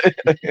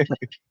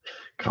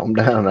 Calm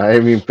down. I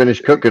haven't even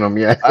finished cooking them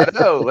yet. I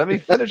know. Let me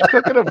finish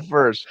cooking them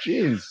first.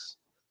 Jeez.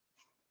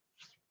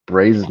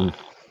 Brazen.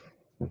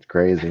 That's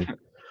crazy.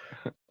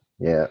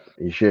 Yeah,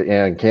 you should.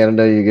 Yeah, in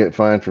Canada, you get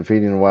fined for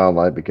feeding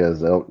wildlife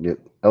because elk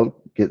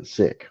get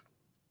sick.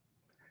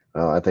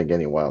 I think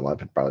any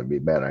wildlife would probably be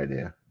a bad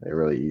idea. You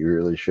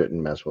really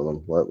shouldn't mess with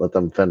them. Let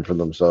them fend for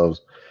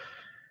themselves.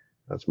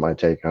 That's my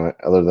take on it.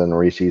 Other than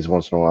Reese's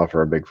once in a while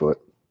for a Bigfoot.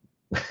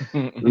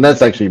 And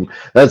that's actually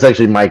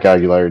Mike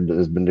Aguilar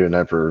has been doing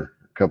that for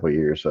a couple of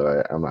years,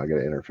 so I'm not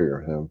going to interfere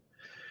with him.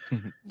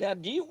 Now,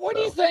 what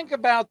do you think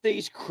about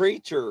these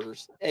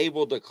creatures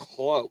able to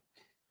cloak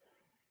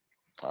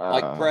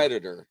like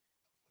Predator?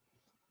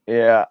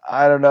 Yeah,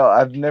 I don't know.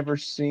 I've never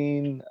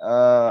seen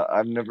that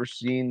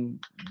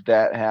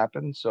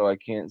happen, so I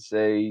can't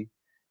say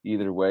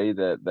either way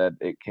that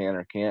it can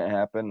or can't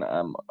happen.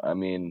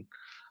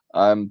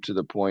 I'm to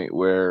the point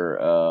where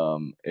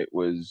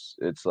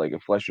it's like a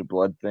flesh and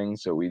blood thing,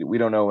 so we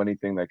don't know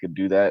anything that could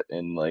do that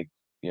in, like,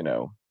 you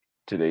know,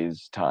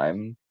 today's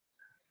time.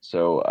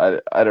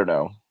 So I don't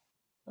know.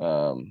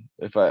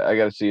 If I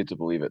got to see it to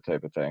believe it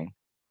type of thing.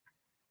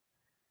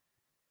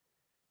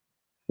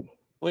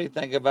 What do you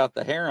think about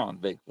the hair on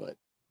Bigfoot?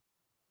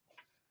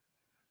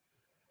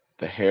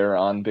 The hair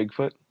on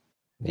Bigfoot?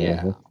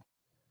 Yeah. What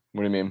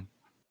do you mean?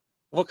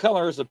 What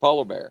color is the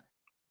polar bear?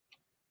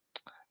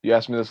 You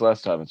asked me this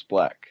last time. It's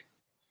black.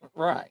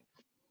 Right.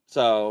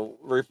 So,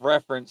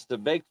 reference to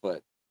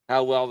Bigfoot,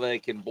 how well they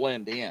can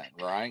blend in,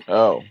 right?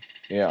 Oh,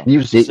 yeah.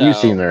 You've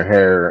seen their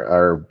hair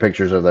or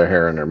pictures of their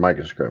hair in their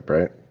microscope,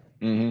 right?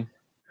 Mm-hmm.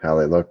 How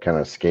they look kind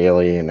of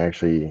scaly and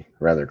actually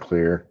rather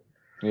clear.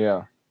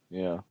 Yeah.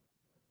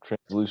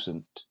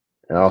 Translucent.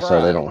 And also,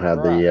 they don't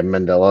have the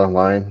Mandela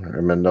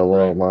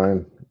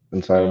line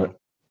inside of it.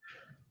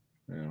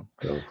 Yeah.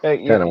 So, hey,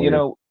 you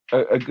know,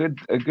 a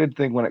good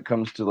thing when it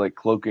comes to like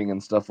cloaking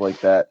and stuff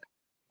like that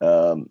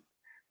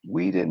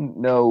we didn't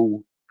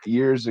know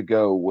years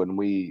ago when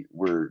we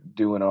were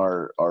doing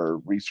our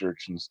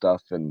research and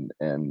stuff and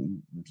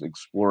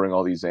exploring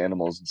all these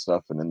animals and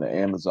stuff, and in the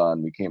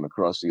Amazon we came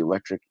across the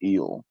electric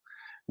eel.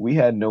 We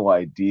had no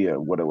idea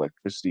what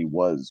electricity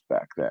was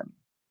back then,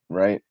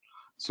 right?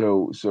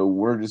 So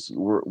we're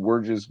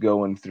just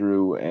going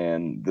through,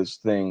 and this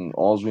thing,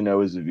 all we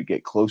know is if you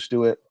get close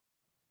to it,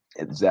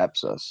 it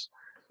zaps us.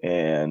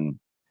 And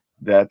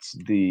that's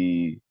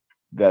the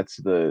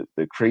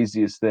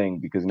craziest thing,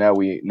 because now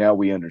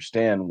we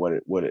understand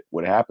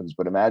what happens.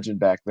 But imagine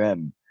back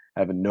then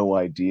having no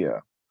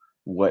idea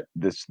what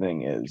this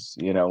thing is,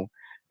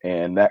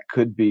 and that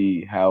could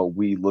be how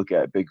we look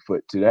at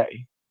Bigfoot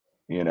today.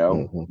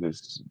 Mhm.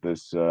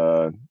 This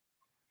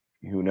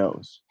who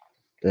knows?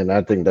 And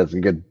I think that's a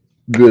good,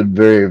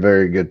 very,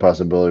 very good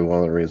possibility. One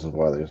of the reasons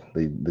why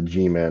the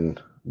G-men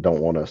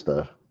don't want us to,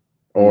 Mm.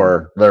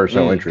 or they're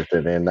so Mm.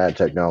 interested in that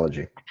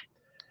technology,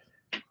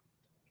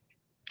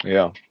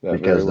 Yeah, that very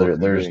because well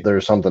could there's be.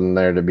 there's something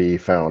there to be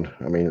found.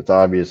 I mean, it's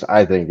obvious.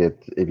 I think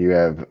if you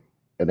have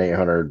an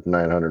 800,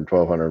 900,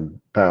 1,200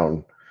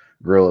 pound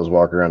gorillas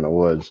walking around the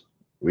woods,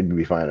 we'd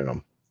be finding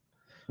them.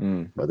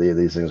 Mm. But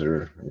these things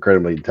are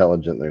incredibly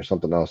intelligent. There's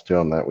something else to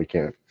them that we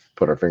can't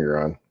put our finger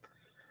on.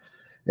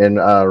 And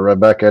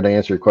Rebecca, to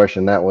answer your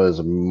question, that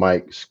was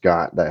Mike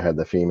Scott that had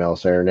the female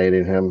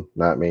serenading him,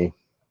 not me.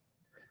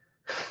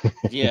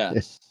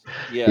 Yes.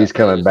 He's Yes,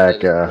 coming that back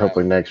is correct.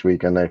 hopefully next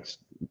week and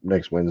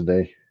next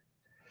Wednesday,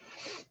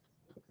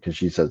 because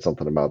she said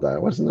something about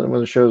that. Wasn't it one of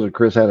the shows that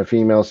Chris had a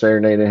female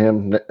serenading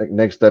him?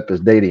 Next step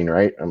is dating,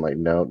 right? I'm like,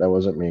 no, that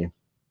wasn't me.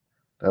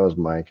 That was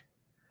Mike,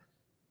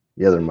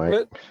 the other Mike.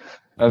 But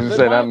I was gonna but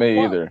say not Mike, me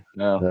what? either.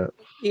 No.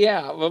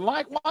 Yeah, but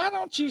Mike, why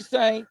don't you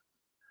think?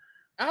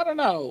 I don't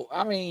know.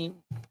 I mean,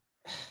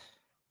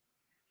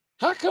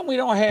 how come we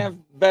don't have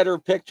better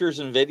pictures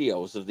and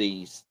videos of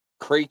these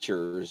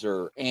creatures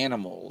or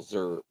animals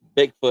or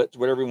Bigfoots,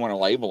 whatever you want to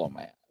label them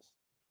as?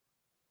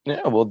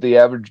 Yeah, well, the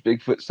average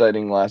Bigfoot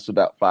sighting lasts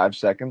about 5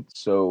 seconds.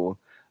 So,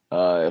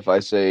 if I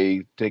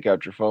say take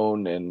out your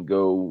phone and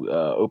go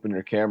open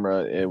your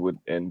camera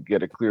and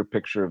get a clear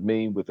picture of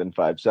me within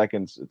 5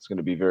 seconds, it's going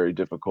to be very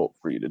difficult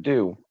for you to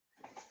do.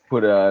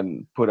 Put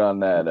on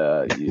that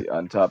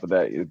on top of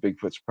that,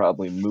 Bigfoot's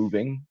probably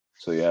moving,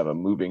 so you have a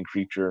moving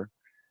creature,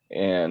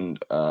 and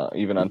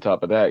even on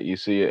top of that, you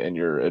see it, and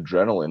your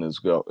adrenaline's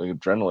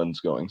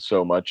going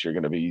so much, you're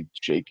going to be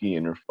shaky,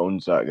 and your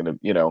phone's not going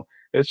to,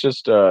 it's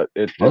just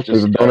it Most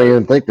people just don't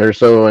even think they're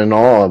so in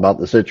awe about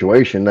the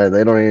situation that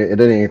they don't even, it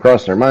didn't even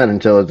cross their mind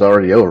until it's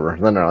already over.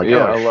 Then they're like,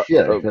 yeah, oh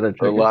shit, I gotta a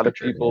take a lot of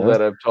picture, people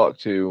that I've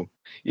talked to,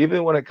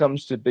 even when it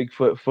comes to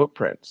Bigfoot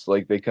footprints,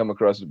 like they come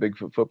across a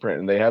Bigfoot footprint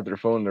and they have their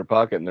phone in their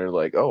pocket and they're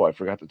like, oh, I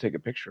forgot to take a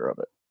picture of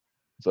it.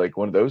 It's like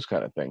one of those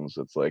kind of things.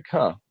 It's like,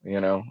 huh,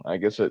 I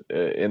guess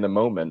in the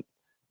moment,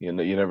 you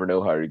never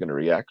know how you're going to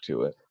react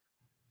to it.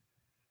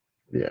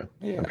 Yeah,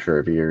 I'm Yeah. sure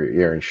if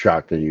you're in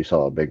shock that you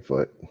saw a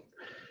Bigfoot,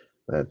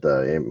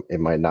 that it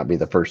might not be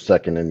the first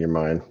second in your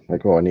mind.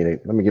 Like, oh, let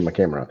me get my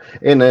camera out.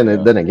 And Yeah.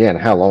 then again,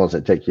 how long does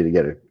it take you to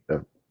get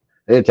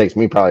it takes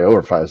me probably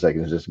over 5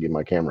 seconds just to get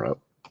my camera up.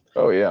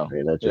 Oh yeah. I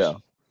mean, that's Yeah.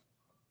 just,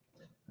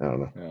 I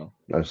don't know.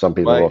 Yeah. Some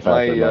people are a My little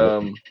faster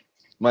about it.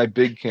 my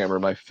big camera,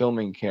 my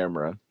filming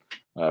camera,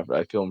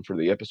 I film for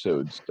the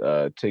episodes.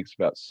 Takes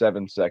about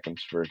 7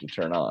 seconds for it to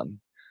turn on.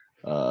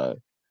 Uh,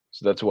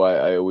 so that's why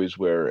I always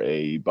wear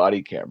a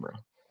body camera,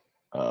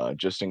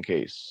 just in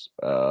case.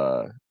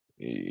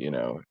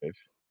 If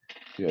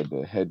you had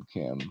the head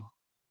cam.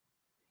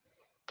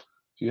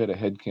 If you had a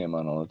head cam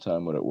on all the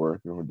time, would it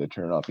work or would they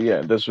turn off?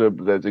 Yeah, that's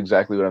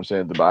exactly what I'm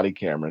saying. The body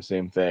camera,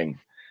 same thing.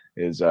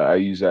 Is I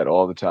use that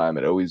all the time.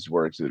 It always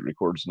works. It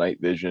records night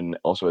vision.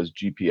 Also has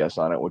GPS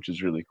on it, which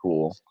is really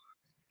cool.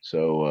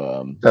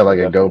 So Is that I like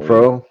a definitely,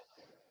 GoPro?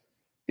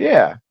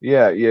 yeah.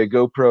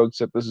 GoPro,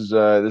 except this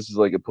is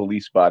like a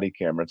police body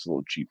camera. It's a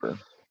little cheaper.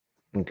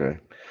 Okay.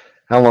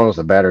 How long does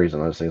the batteries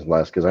on those things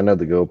last? Because I know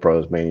the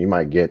GoPros, man, you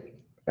might get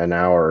an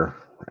hour,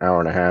 hour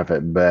and a half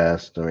at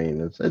best. I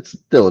mean, it's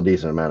still a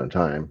decent amount of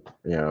time,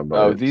 but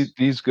Oh,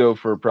 these go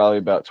for probably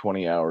about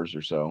 20 hours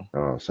or so.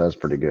 so that's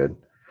pretty good.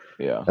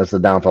 Yeah, That's the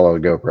downfall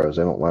of the GoPros.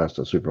 They don't last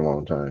a super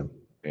long time.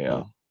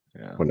 yeah,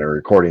 yeah. When they're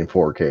recording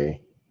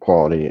 4K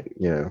quality,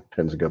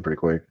 tends to go pretty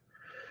quick.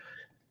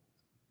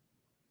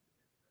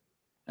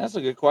 That's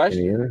a good Any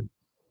question. other?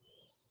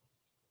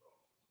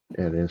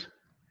 Yeah, it is.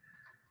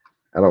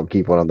 I don't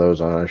keep one of those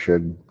on. I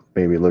should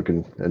maybe look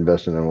and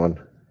investing in one.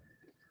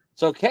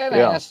 So Ken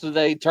Yeah. asked, do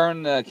they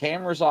turn the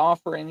cameras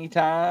off for any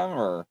time,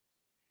 or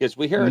because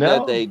we heard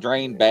that No. they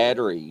drain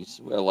batteries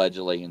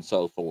allegedly and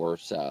so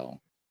forth. So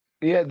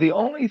Yeah, the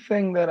only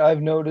thing that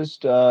I've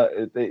noticed,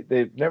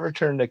 they've never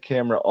turned the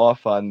camera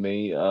off on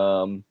me.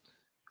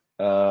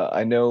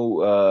 I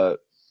know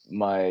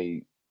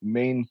my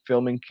main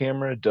filming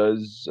camera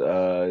does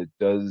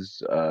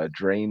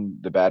drain,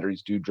 the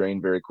batteries do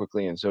drain very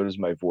quickly, and so does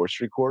my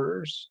voice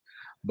recorders.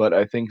 but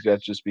I think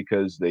that's just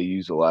because they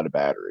use a lot of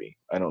battery.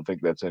 I don't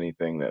think that's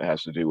anything that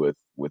has to do with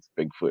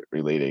Bigfoot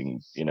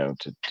relating,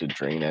 to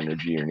drain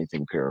energy or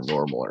anything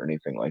paranormal or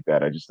anything like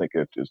that. I just think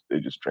they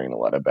just drain a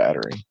lot of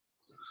battery.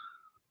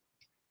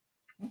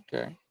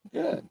 Okay,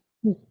 good.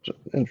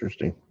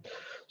 Interesting.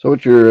 So,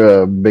 what's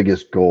your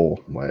biggest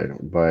goal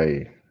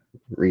by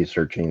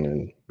researching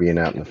and being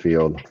out in the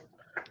field?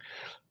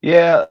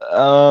 Yeah.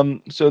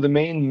 So the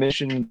main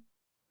mission of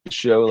the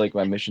show, like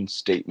my mission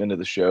statement of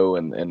the show,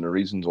 and the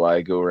reasons why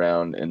I go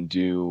around and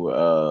do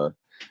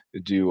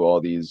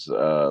all these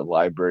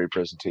library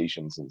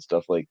presentations and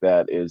stuff like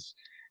that is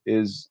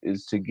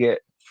to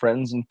get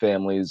friends and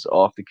families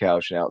off the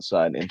couch and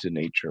outside into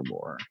nature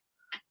more.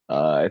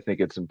 I think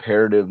it's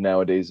imperative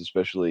nowadays,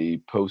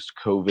 especially post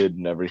COVID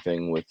and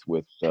everything, with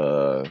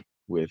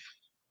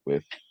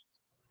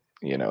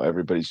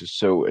everybody's just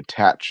so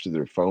attached to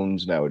their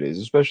phones nowadays,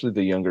 especially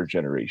the younger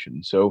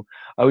generation. So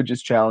I would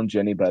just challenge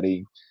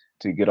anybody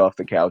to get off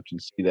the couch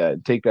and see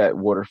that, take that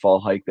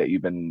waterfall hike that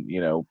you've been,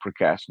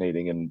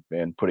 procrastinating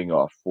and putting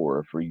off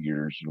for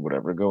years and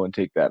whatever. Go and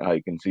take that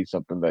hike and see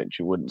something that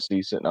you wouldn't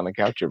see sitting on the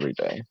couch every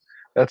day.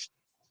 That's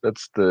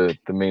the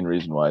main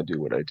reason why I do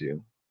what I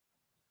do.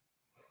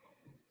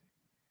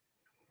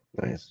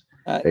 Nice.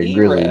 Hey,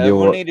 Grizzly, E-Rev,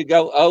 we need to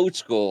go old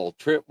school.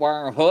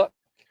 Tripwire hook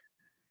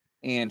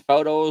and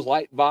photos,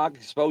 light box,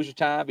 exposure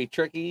time be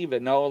tricky,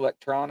 but no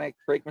electronic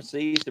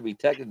frequencies to be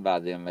detected by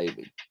them,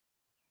 maybe.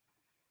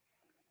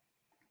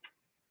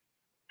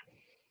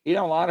 A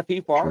lot of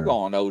people are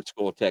going old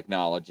school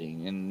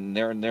technology, and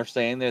they're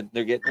saying that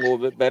they're getting a little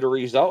bit better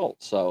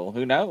results. So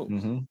who knows?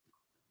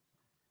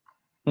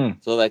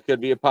 So that could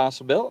be a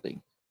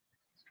possibility.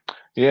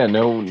 Yeah,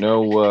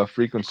 no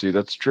frequency.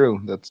 That's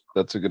true. That's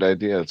a good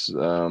idea. It's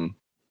tripwire.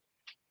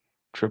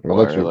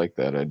 I like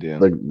that idea.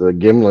 The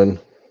Gimlin,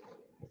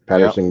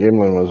 Patterson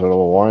Gimlin was a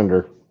little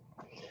winder.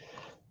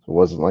 It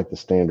wasn't like the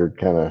standard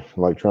kind of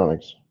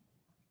electronics.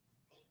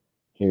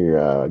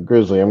 Here,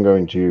 Grizzly, I'm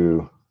going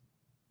to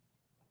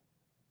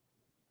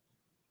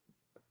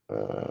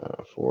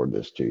forward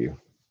this to you.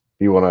 If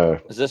you want to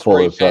pull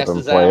this up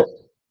and play it.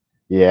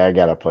 Yeah, I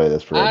gotta play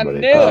this for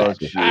everybody.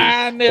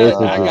 I knew it.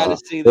 I gotta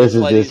see this.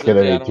 This is just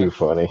gonna be too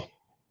funny.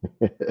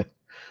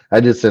 I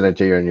just sent it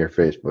to you on your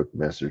Facebook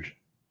message.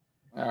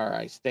 All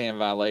right, stand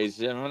by, ladies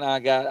and gentlemen.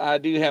 I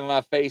do have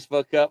my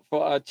Facebook up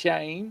for a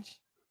change,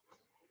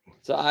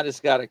 so I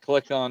just got to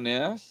click on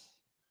this,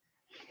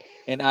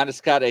 and I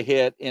just got to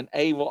hit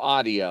enable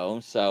audio.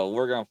 So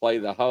we're gonna play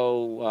the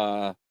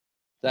whole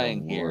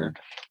thing here.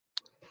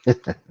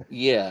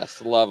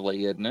 Yes,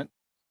 lovely, isn't it?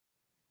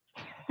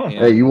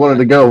 Hey, you wanted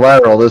to go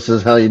viral. This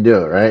is how you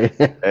do it, right?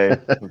 Hey,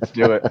 let's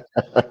do it.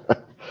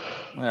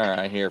 All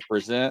right, here,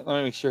 present. Let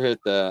me make sure hit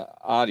the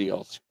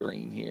audio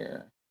screen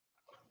here.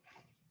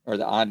 Or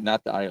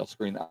not the audio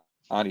screen, the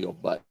audio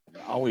button. I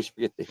always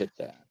forget to hit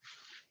that.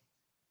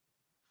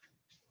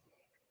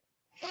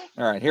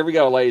 All right, here we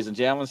go, ladies and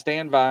gentlemen.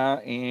 Stand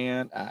by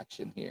and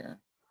action here.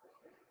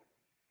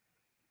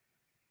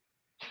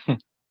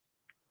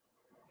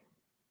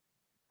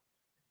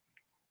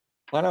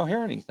 I don't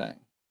hear anything.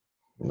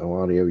 No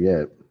audio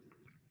yet.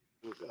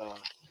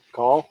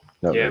 Call?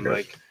 No, yeah,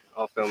 Mike.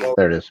 I'll film it.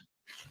 There it is.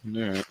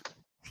 Yeah.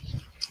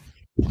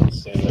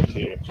 Stand up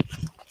here.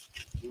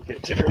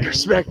 Get different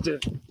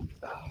perspective.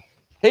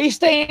 He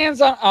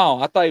stands on. Oh,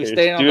 I thought he was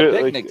standing on the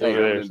picnic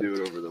table. I'm gonna do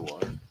it over the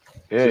water.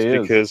 Yeah,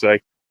 just because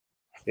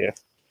yeah.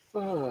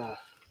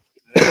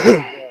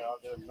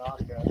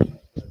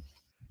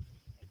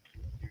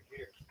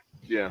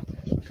 Yeah.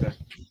 Okay.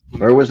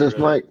 Where was this,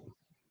 Mike?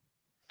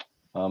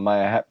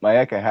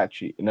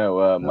 Mayakahatchee. No,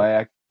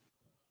 Mayak.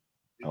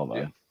 Hold on.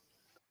 Yeah.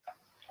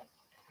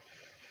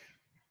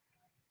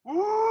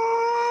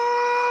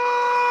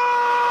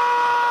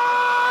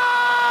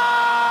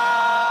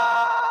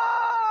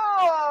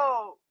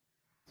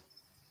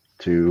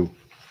 Two,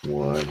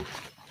 one.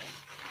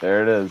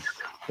 There it is.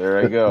 There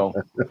I go.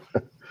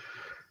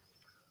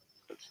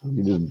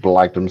 He just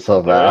blacked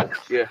himself out.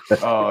 Yeah.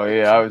 Oh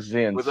yeah, I was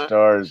seeing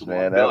stars,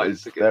 man. That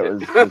was just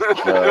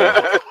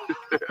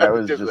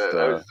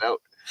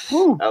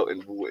out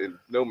in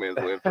no man's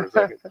land for a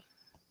second.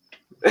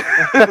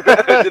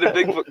 I did a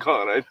Bigfoot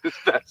con. I just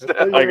passed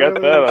out. I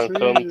got that on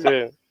film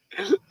too.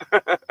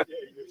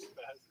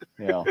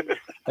 Yeah,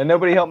 and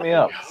nobody helped me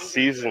up.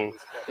 Season.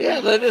 Yeah,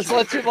 they just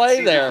let you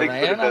lay there,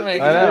 man. I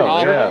mean, I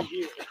know.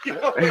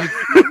 Yeah.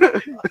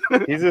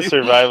 He's a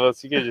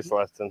survivalist. You could just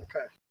left him.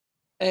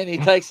 And he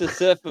takes a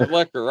sip of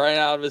liquor right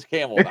out of his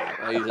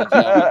camelback, ladies and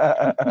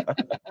gentlemen.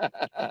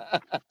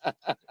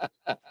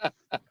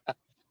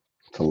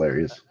 It's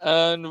hilarious.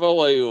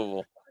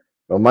 Unbelievable.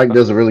 Well, Mike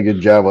does a really good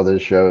job with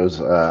his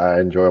shows. I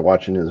enjoy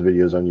watching his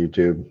videos on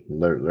YouTube.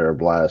 They're a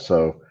blast.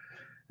 So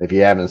if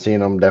you haven't seen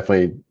them,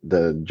 definitely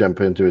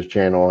jump into his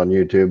channel on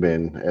YouTube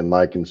and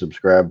like and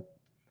subscribe,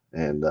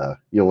 and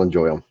you'll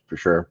enjoy them for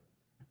sure.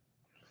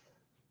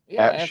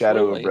 Yeah, at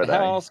Shadow of Red Eye.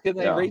 How else can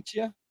they reach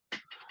you?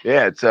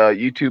 Yeah, it's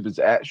YouTube is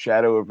at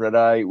Shadow of Red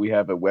Eye. We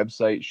have a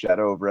website,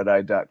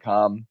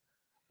 shadowofredeye.com.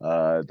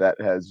 That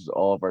has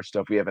all of our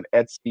stuff. We have an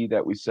Etsy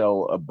that we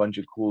sell a bunch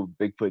of cool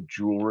Bigfoot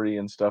jewelry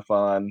and stuff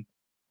on.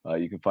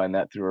 You can find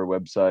that through our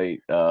website.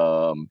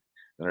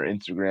 And our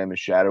Instagram is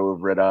Shadow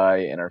of Red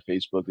Eye, and our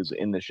Facebook is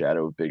In the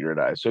Shadow of Big Red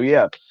Eye. So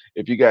yeah,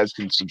 if you guys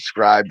can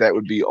subscribe, that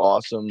would be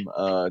awesome.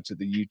 To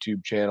the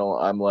YouTube channel,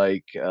 I'm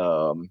like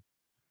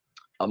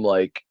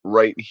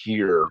right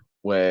here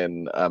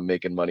when I'm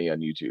making money on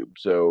YouTube.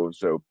 So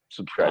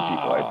subscribe,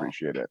 people. I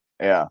appreciate it.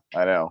 Yeah,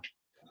 I know.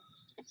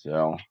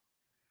 So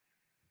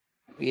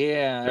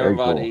yeah, Very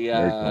cool, everybody.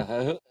 very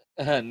cool.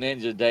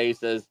 Ninja Day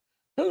says,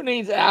 "Who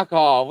needs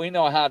alcohol? We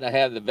know how to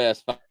have the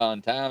best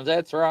fun times."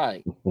 That's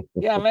right.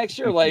 Yeah, make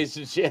sure, ladies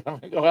and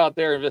gentlemen, go out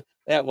there and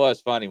that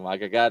was funny,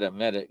 Mike. I gotta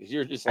admit it, because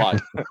you're just like,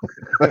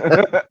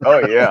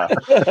 oh yeah,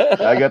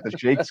 I got the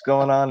shakes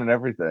going on and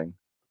everything.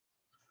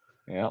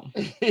 Yeah.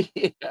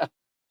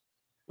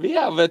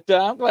 Yeah, but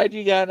I'm glad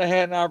you had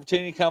an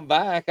opportunity to come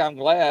back. I'm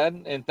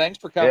glad, and thanks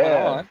for coming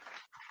on.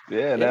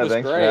 Yeah, no,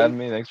 thanks for having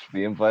me. Thanks for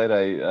the invite.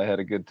 I had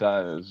a good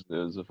time. It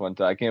was a fun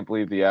time. I can't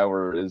believe the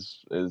hour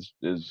is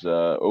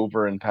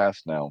over and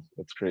past now.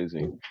 That's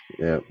crazy.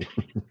 Yeah.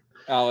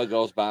 Oh, it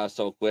goes by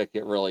so quick.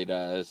 It really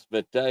does.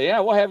 But yeah,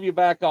 we'll have you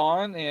back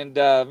on, and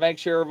make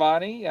sure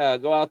everybody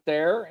go out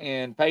there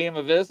and pay him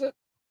a visit.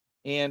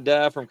 And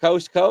from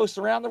coast to coast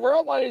around the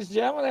world, ladies and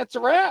gentlemen, that's a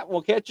wrap.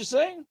 We'll catch you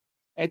soon.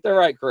 Ain't that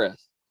right,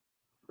 Chris?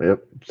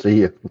 Yep. See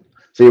you.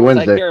 See you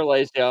Wednesday. Take care,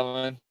 ladies and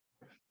gentlemen.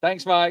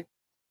 Thanks, Mike.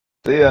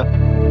 See ya.